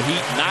 The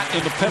Heat not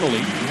in the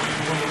penalty.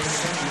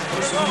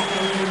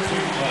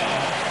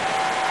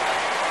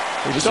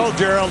 We told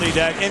you early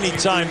that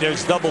anytime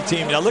there's double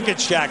team. Now look at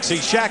Shaq. See,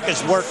 Shaq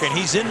is working.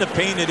 He's in the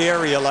painted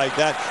area like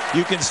that.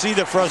 You can see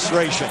the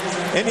frustration.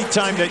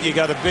 Anytime that you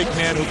got a big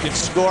man who can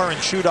score and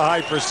shoot a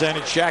high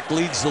percentage, Shaq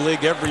leads the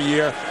league every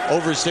year,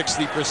 over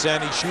 60%.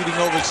 He's shooting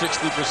over 60%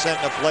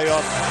 in the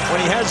playoff. When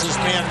he has his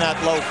man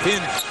that low pin,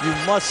 you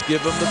must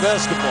give him the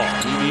basketball.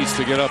 He needs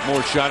to get up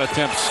more shot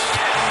attempts.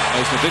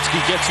 As Nowitzki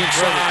gets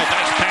inside,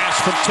 nice pass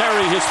from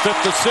Terry, his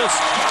 5th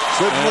assist.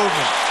 Good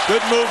movement.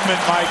 Good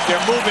movement, Mike.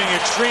 They're moving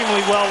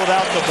extremely well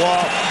without the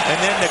ball, and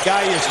then the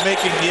guy is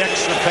making the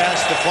extra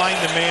pass to find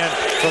the man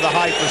for the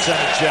high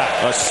percentage shot.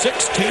 A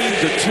 16-2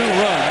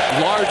 run,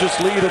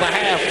 largest lead of the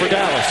half for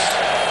Dallas.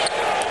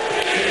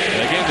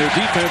 And again, their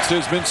defense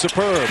has been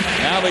superb.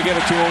 Now they get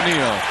it to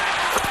O'Neal.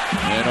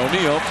 And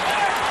O'Neal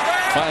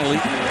finally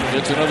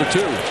gets another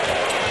 2.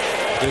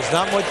 There's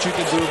not much you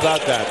can do about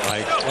that,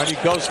 Mike. When he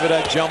goes for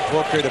that jump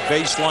hooker, the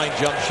baseline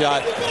jump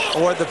shot,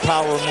 or the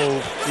power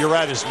move, you're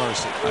at his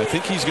mercy. I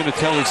think he's going to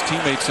tell his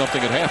teammates something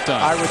at halftime.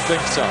 I would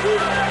think so.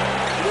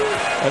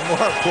 And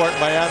more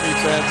important, Miami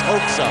fans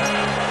hope so.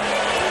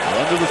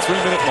 Under the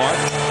 3-minute mark.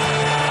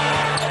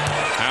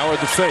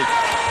 Howard the fake.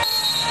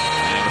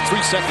 And a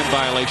 3-second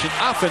violation.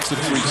 Offensive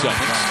 3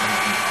 seconds.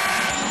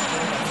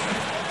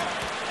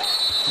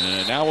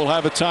 And now we'll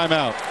have a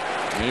timeout.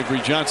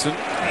 Avery Johnson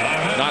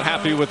not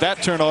happy with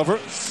that turnover,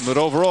 but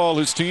overall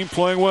his team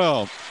playing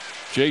well.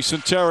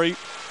 Jason Terry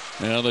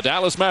and the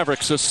Dallas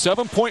Mavericks, a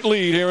 7-point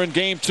lead here in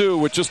game 2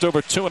 with just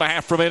over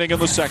 2.5 remaining in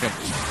the second.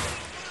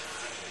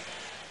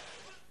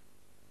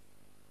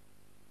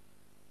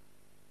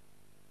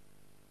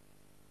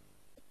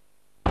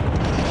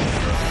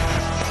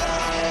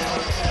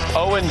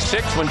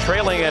 -6 when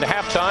trailing at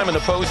halftime in the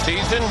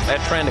postseason.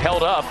 That trend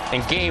held up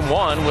in game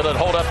 1. Will it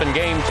hold up in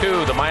game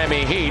 2? The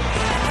Miami Heat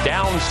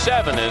down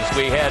 7 as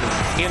we head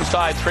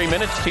inside 3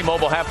 minutes.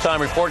 T-Mobile halftime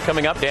report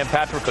coming up. Dan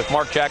Patrick with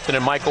Mark Jackson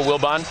and Michael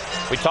Wilbon.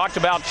 We talked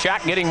about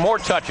Shaq getting more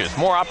touches,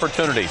 more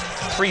opportunities.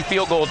 3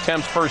 field goal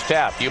attempts first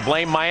half. Do you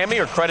blame Miami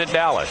or credit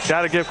Dallas?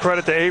 Got to give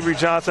credit to Avery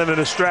Johnson and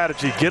his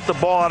strategy. Get the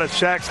ball out of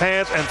Shaq's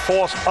hands and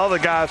force other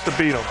guys to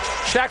beat him.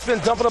 Shaq's been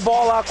dumping the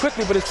ball out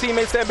quickly, but his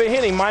teammates have been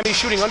hitting. Miami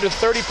shooting under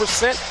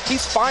 30%.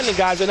 He's finding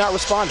guys that are not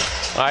responding.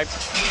 All right.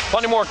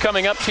 Plenty more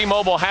coming up.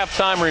 T-Mobile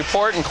halftime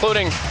report,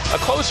 including a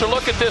closer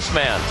look at this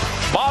man,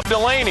 Bob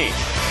Delaney.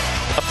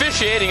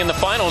 Officiating in the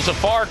finals, a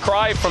far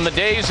cry from the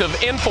days of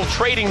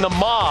infiltrating the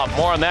mob.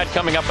 More on that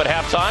coming up at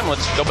halftime.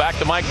 Let's go back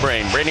to Mike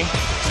Brain. Brady?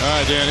 All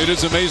right, Dan, it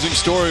is an amazing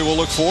story we'll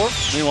look for.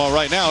 Meanwhile,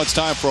 right now, it's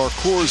time for our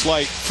Coors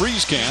Light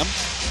Freeze Cam.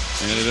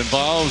 And it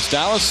involves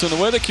Dallas and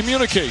the way they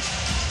communicate.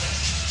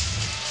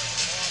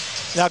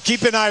 Now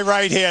keep an eye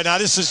right here. Now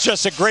this is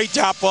just a great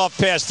drop-off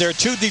pass. There are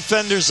two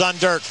defenders on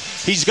Dirk.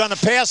 He's going to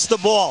pass the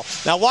ball.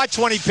 Now watch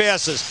when he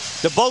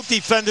passes. The both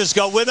defenders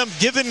go with him,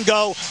 give and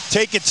go,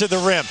 take it to the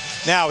rim.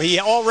 Now he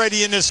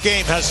already in this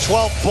game has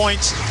 12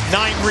 points,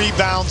 9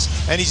 rebounds,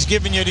 and he's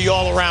giving you the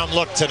all-around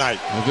look tonight.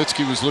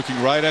 Nowitzki was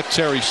looking right at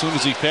Terry. As soon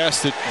as he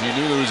passed it, he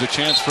knew there was a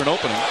chance for an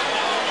opening.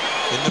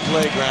 In the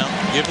playground,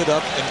 give it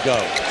up and go.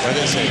 What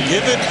is it?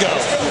 Give it, go.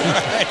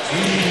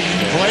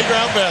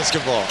 Playground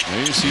basketball. There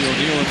you see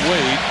O'Neal and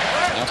Wade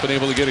not been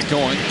able to get it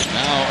going.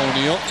 Now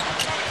O'Neal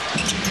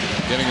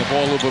getting the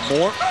ball a little bit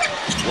more.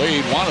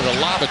 Wade wanted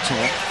to lob it to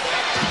him.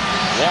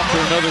 Walker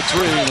another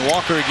three, and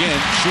Walker again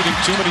shooting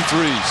too many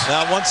threes.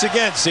 Now once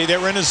again, see,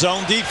 they're in a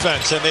zone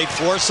defense, and they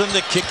force him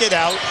to kick it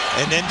out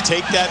and then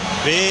take that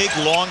big,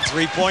 long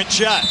three-point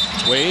shot.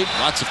 Wade,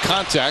 lots of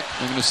contact,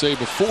 I'm going to say,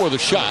 before the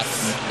shot.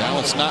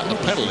 Dallas not in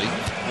the penalty,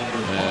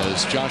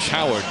 as Josh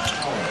Howard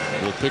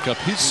will pick up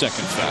his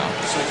second foul.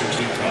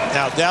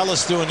 Now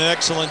Dallas doing an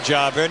excellent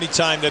job.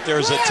 Anytime that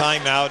there's a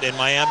timeout and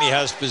Miami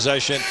has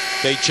possession,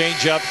 they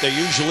change up. They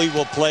usually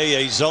will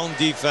play a zone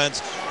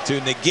defense to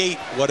negate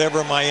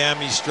whatever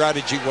Miami's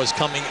strategy was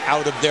coming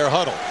out of their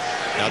huddle.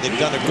 Now they've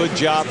done a good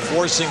job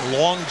forcing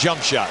long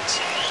jump shots.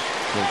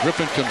 Well,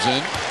 Griffin comes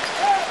in.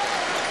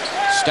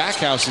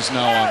 Stackhouse is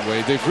now on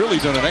Wade. They've really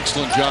done an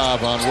excellent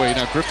job on Wade.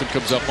 Now Griffin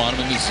comes up on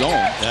him in the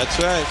zone. That's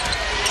right.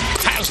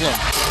 Haslam.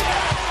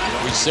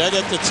 We said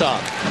at the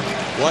top,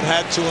 what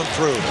had to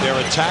improve? Their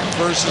attack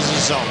versus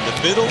the zone. The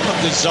middle of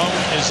the zone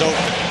is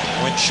open.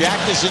 When Shaq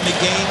is in the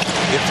game,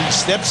 if he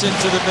steps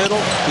into the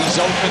middle,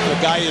 he's open. The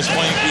guy is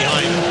playing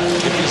behind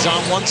him. If he's on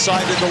one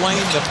side of the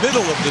lane, the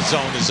middle of the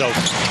zone is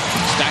open.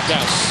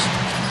 Stackhouse.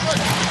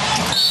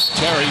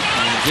 Terry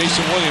and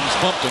Jason Williams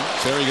bumped him.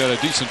 Terry got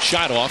a decent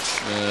shot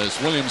off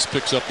as Williams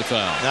picks up the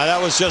foul. Now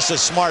that was just a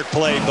smart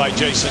play by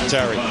Jason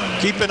Terry.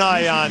 Keep an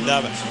eye on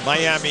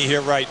Miami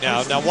here right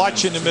now. Now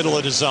watch in the middle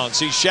of the zone.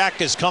 See, Shaq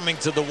is coming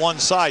to the one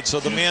side, so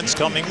the man's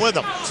coming with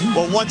him.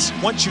 Well,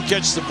 once you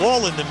catch the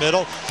ball in the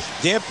middle,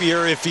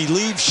 Dampier, if he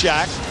leaves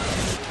Shaq,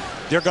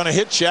 they're going to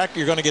hit Shaq,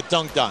 you're going to get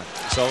dunked on.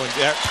 So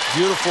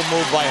beautiful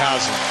move by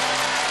Haslam.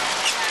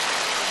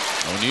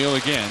 O'Neal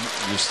again,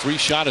 his 3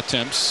 shot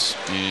attempts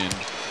in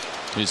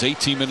his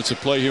 18 minutes of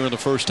play here in the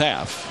first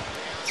half.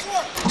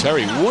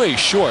 Terry way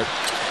short.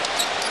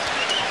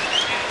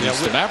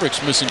 The Mavericks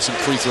missing some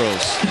free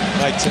throws.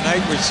 Like tonight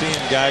we're seeing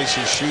guys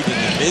who shoot in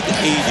the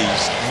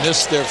mid-80s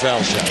miss their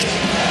foul shots.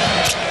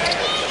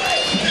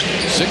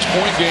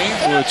 6-point game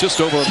with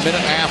just over a minute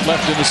and a half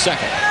left in the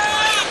second.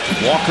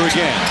 Walker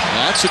again.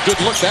 Now, that's a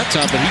good look that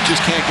time, but he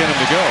just can't get him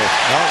to go.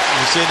 Well,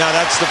 you see, now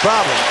that's the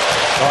problem.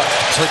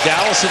 For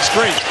Dallas, it's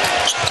great.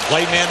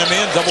 Play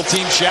man-to-man,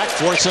 double-team Shaq,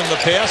 force him to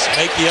pass,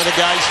 make the other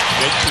guys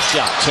make the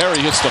shot.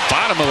 Terry hits the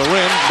bottom of the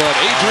rim, but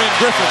Adrian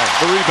Griffin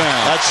the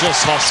rebound. That's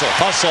just hustle,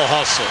 hustle,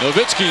 hustle.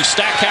 Nowitzki,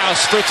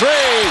 Stackhouse for 3,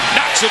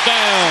 knocks it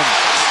down.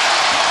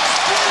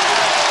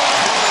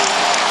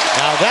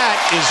 Now that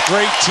is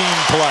great team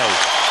play.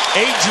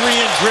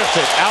 Adrian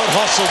Griffin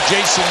out-hustled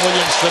Jason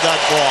Williams for that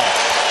ball.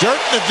 Dirk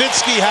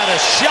Nowitzki had a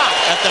shot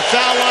at the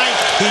foul line.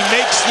 He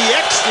makes the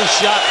extra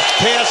shot,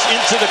 pass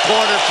into the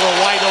corner for a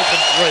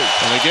wide-open 3.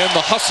 And again,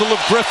 the hustle of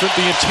Griffin,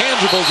 the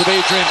intangibles of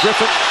Adrian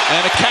Griffin,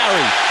 and a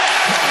carry.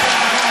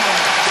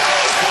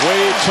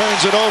 Wade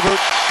turns it over,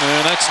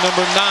 and that's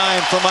number 9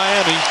 for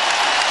Miami.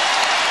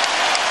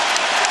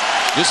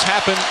 This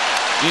happened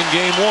in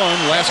game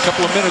 1, last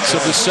couple of minutes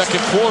of the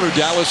second quarter.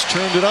 Dallas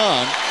turned it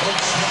on.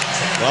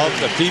 Well,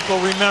 the people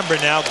remember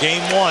now,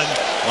 game 1,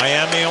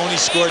 Miami only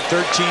scored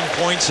 13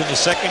 points in the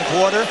second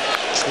quarter,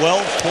 12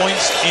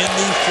 points in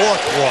the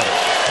fourth quarter.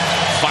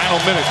 Final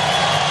minute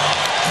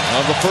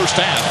of the first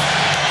half.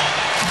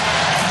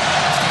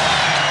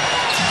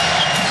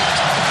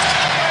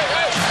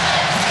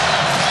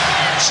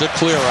 It's a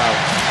clear out.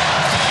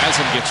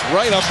 Haslam gets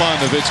right up on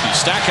Nowitzki.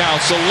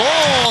 Stackhouse, a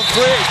long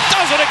 3,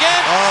 does it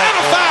again, and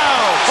a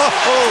foul!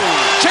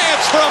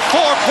 Chance for a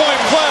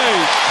 4-point play.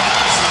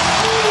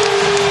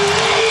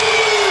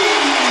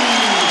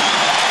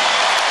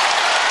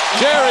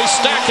 Jerry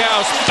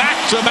Stackhouse,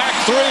 back-to-back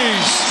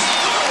threes.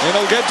 And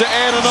he'll get to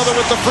add another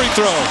with the free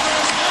throw.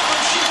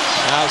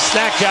 Now,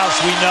 Stackhouse,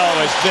 we know,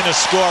 has been a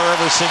scorer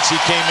ever since he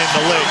came in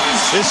the league.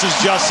 This is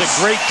just a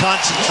great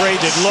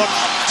concentrated look,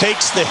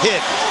 takes the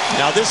hit.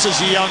 Now, this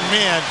is a young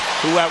man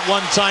who at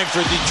one time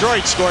for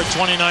Detroit scored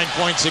 29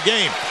 points a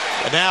game.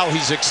 And now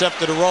he's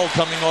accepted a role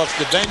coming off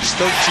the bench,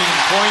 13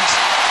 points,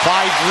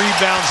 5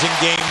 rebounds in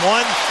game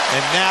 1,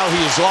 and now he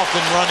is off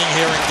and running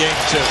here in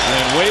game 2.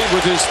 And Wade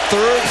with his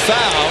 3rd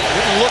foul.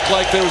 Didn't look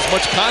like there was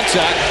much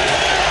contact.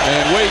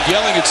 And Wade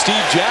yelling at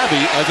Steve Jabby.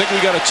 I think we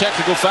got a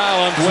technical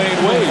foul on Dwayne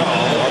Wade.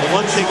 Well, the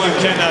one thing you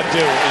cannot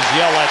do is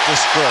yell at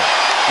this crew.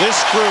 This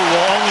crew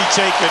will only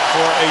take it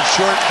for a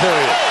short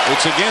period.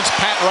 It's against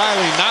Pat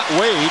Riley, not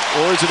Wade,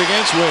 or is it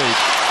against Wade?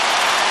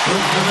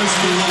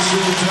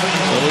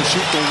 So they'll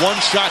shoot the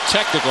one-shot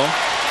technical.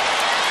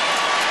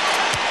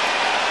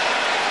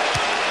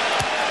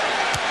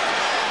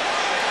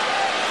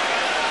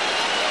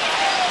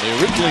 They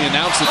originally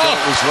announced that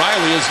it was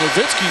Riley as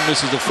Nowitzki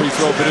misses the free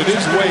throw, but it is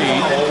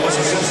Wade.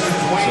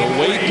 So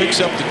Wade picks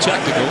up the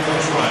technical.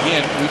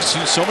 Again, we've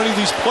seen so many of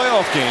these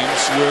playoff games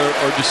where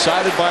are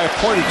decided by a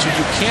point or two.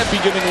 You can't be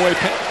giving away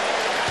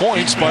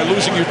points by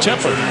losing your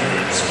temper.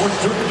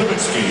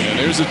 And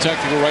there's the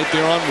technical right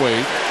there on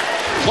Wade.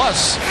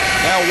 Plus,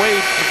 now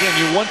Wade, again,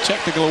 you're one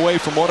technical away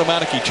from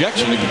automatic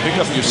ejection. If you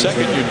pick up your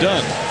second, you're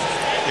done.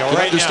 You know,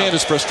 I understand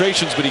his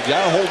frustrations, but he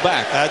got to hold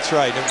back. That's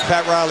right. And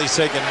Pat Riley's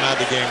taking him out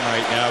of the game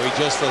right now. He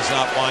just does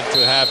not want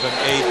to have him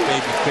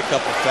maybe pick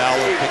up a foul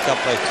or pick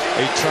up a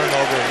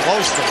turnover. And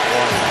most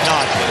important,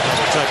 not get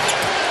another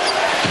touchdown.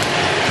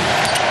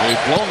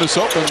 They've blown this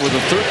open with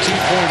a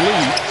 13-point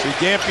lead. See,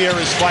 Dampier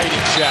is fighting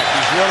Shaq.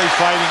 He's really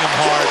fighting him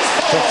hard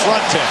to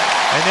front him.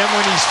 And then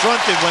when he's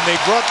fronted, when they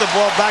brought the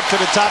ball back to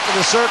the top of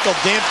the circle,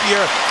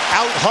 Dampier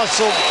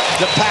out-hustled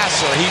the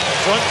passer. He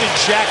fronted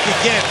Shaq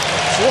again,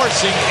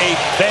 forcing a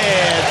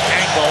bad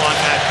angle on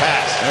that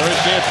pass. Eric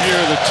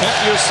Dampier, the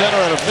 10th-year center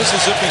out of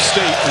Mississippi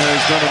State,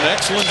 has done an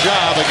excellent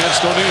job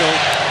against O'Neal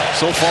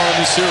so far in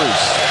this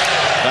series.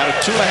 About a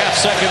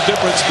 2.5-second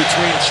difference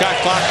between shot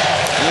clock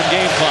and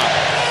game clock.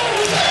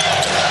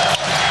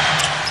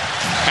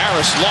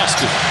 Harris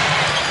lost it.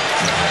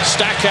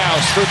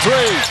 Stackhouse for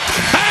three.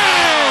 Bang!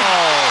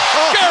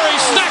 Jerry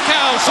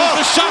Stackhouse as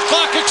the shot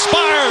clock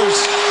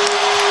expires.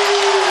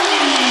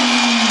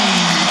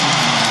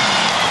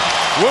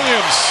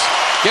 Williams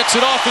gets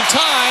it off in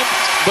time,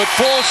 but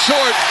falls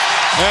short.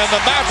 And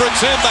the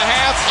Mavericks end the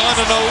half on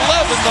an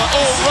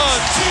 11-0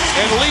 run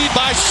and lead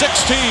by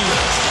 16.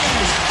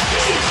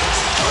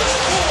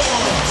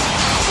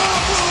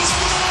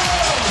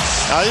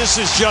 Now this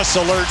is just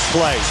alert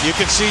play. You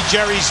can see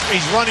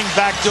he's running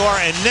backdoor,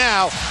 and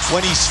now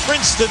when he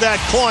sprints to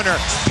that corner,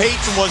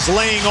 Payton was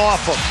laying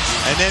off him.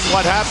 And then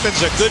what happens?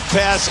 A good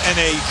pass and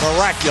a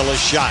miraculous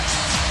shot.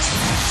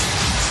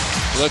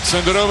 Let's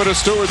send it over to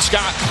Stuart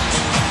Scott.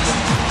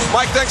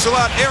 Mike, thanks a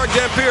lot. Eric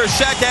Dampier,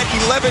 Shaq had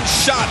 11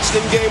 shots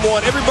in game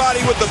one. Everybody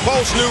with the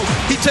pulse knew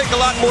he'd take a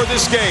lot more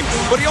this game,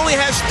 but he only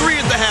has 3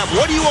 at the half.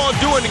 What are you all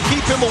doing to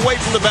keep him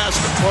away from the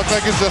basket? Well, I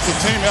think it's just a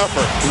team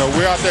effort. You know,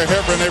 we're out there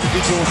helping every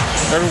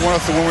one of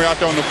us when we're out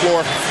there on the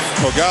floor.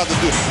 You know, guys are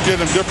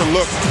getting them different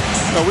looks.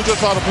 You know, we just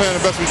try to play the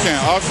best we can.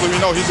 Obviously,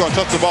 we know he's going to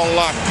touch the ball a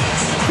lot.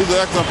 He's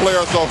an excellent player,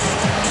 so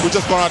we're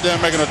just going out there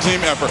and making a team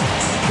effort.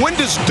 When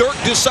does Dirk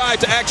decide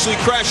to actually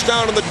crash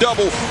down on the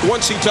double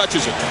once he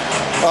touches it?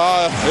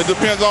 It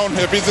depends on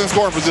if he's in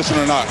scoring position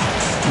or not.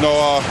 You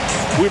know,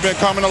 we've been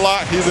coming a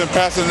lot. He's been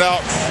passing it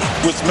out,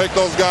 which make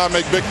those guys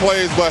make big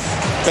plays, but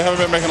they haven't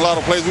been making a lot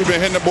of plays. We've been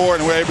hitting the board,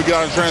 and we're able to get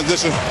out of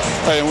transition.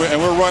 Hey,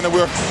 and we're running.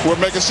 We're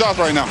making shots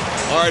right now.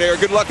 All right, Eric,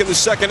 good luck in the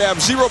second half.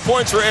 0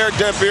 points for Eric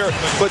Dampier,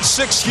 but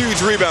 6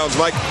 huge rebounds,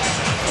 Mike.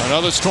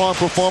 Another strong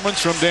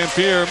performance from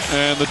Dampier,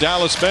 and the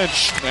Dallas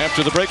bench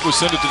after the break was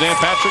sent it to Dan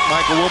Patrick,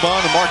 Michael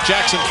Wilbon, and Mark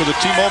Jackson for the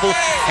T-Mobile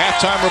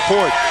halftime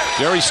report.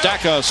 Jerry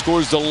Stackhouse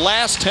scores the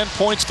last 10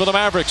 points for the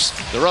Mavericks.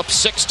 They're up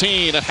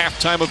 16 at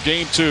halftime of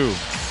game 2.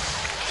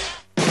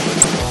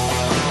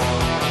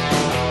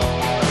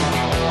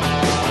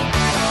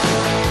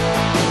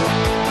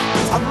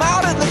 I'm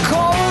out in the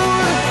cold,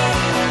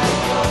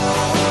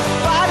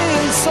 body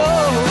and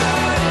soul.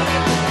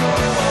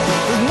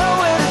 There's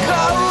nowhere to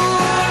go.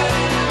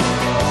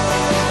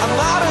 I'm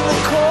out in the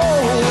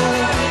cold.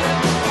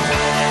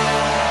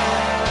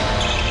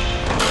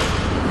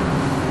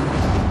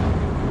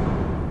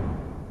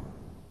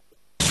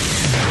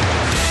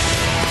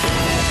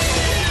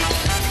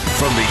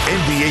 From the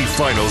NBA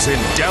Finals in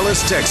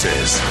Dallas,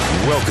 Texas,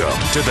 welcome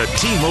to the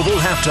T-Mobile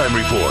Halftime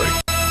Report.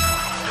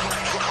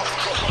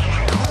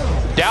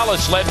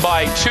 Dallas led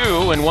by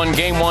 2 and won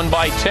game 1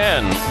 by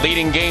 10,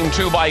 leading game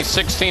 2 by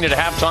 16 at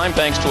halftime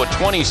thanks to a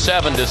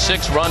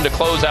 27-6 run to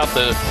close out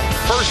the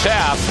first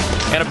half.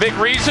 And a big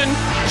reason,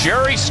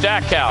 Jerry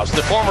Stackhouse,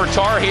 the former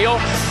Tar Heel.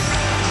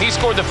 He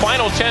scored the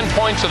final 10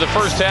 points of the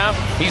first half.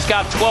 He's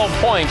got 12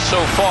 points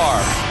so far.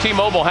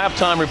 T-Mobile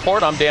halftime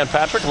report. I'm Dan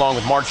Patrick along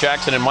with Mark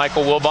Jackson and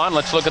Michael Wilbon.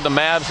 Let's look at the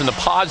Mavs and the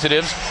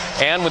positives,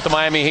 and with the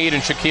Miami Heat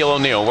and Shaquille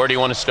O'Neal. Where do you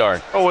want to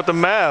start? Oh, with the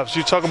Mavs,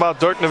 you talk about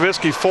Dirk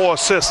Nowitzki, 4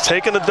 assists,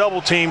 taking the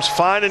double teams,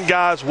 finding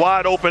guys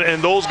wide open,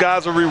 and those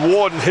guys are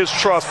rewarding his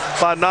trust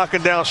by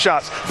knocking down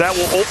shots. That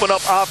will open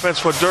up offense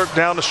for Dirk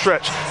down the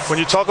stretch. When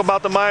you talk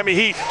about the Miami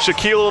Heat,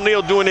 Shaquille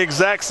O'Neal doing the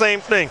exact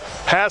same thing,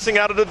 passing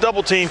out of the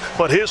double team,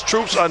 but his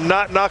troops are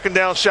not knocking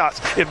down shots.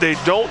 If they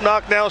don't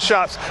knock down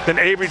shots, then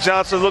Avery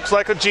Johnson looks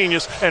like a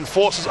genius and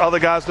forces other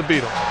guys to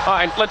beat him. All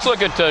right, let's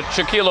look at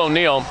Shaquille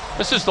O'Neal.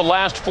 This is the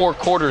last 4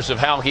 quarters of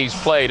how he's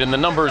played, and the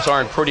numbers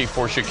aren't pretty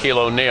for Shaquille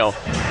O'Neal.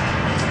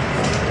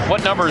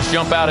 What numbers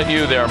jump out at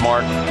you there,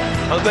 Mark?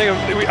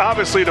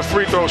 Obviously the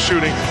free throw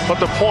shooting, but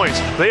the points.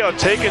 They are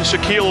taking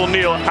Shaquille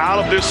O'Neal out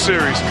of this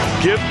series.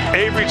 Give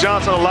Avery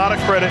Johnson a lot of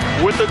credit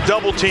with the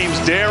double teams,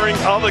 daring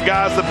other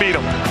guys to beat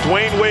him.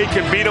 Dwayne Wade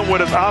can beat him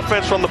with his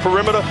offense from the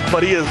perimeter,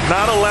 but he is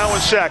not allowing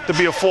Shaq to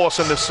be a force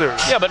in this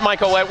series. Yeah, but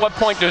Michael, at what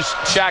point does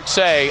Shaq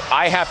say,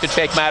 I have to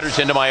take matters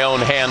into my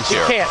own hands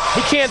here?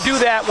 He can't do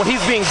that when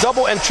he's being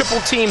double and triple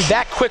teamed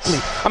that quickly.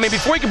 I mean,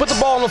 before he can put the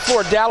ball on the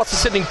floor, Dallas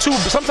is hitting two.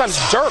 Sometimes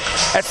Dirk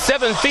at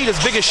 7 feet,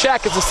 as big as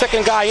Shaq, is the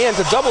second guy in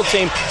to double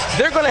team.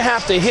 They're going to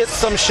have to hit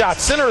some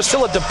shots. Center is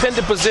still a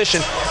dependent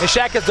position, and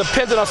Shaq is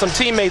dependent on some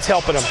teammates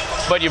helping him.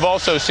 But you've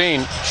also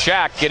seen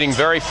Shaq getting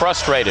very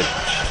frustrated.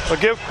 But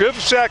give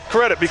Shaq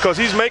credit because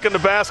he's making the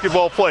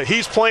basketball play.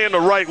 He's playing the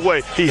right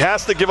way. He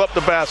has to give up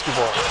the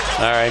basketball.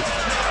 All right.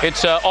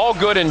 It's all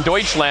good in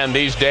Deutschland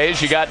these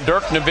days. You got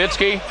Dirk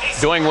Nowitzki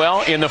doing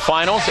well in the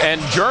finals,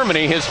 and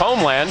Germany, his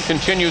homeland,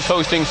 continues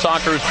hosting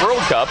soccer's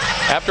World Cup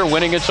after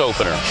winning its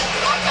opener.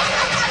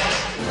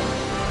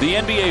 The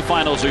NBA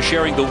Finals are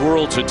sharing the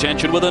world's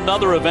attention with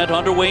another event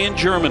underway in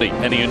Germany,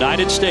 and the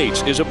United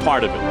States is a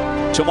part of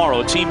it.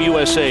 Tomorrow, Team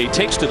USA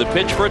takes to the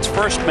pitch for its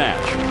first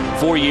match.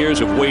 4 years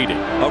of waiting,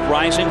 of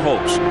rising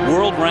hopes,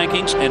 world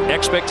rankings, and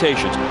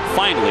expectations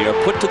finally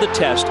are put to the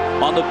test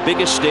on the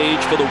biggest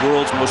stage for the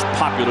world's most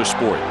popular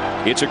sport.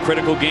 It's a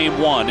critical game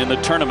one in the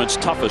tournament's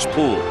toughest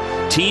pool.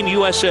 Team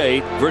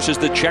USA versus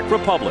the Czech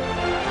Republic.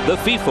 The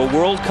FIFA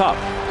World Cup.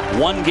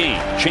 One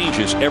game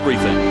changes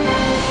everything.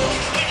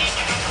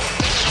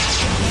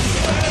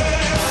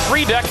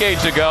 3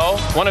 decades ago,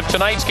 one of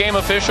tonight's game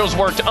officials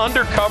worked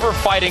undercover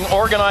fighting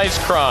organized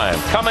crime.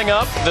 Coming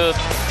up, the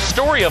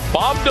story of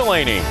Bob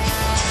Delaney.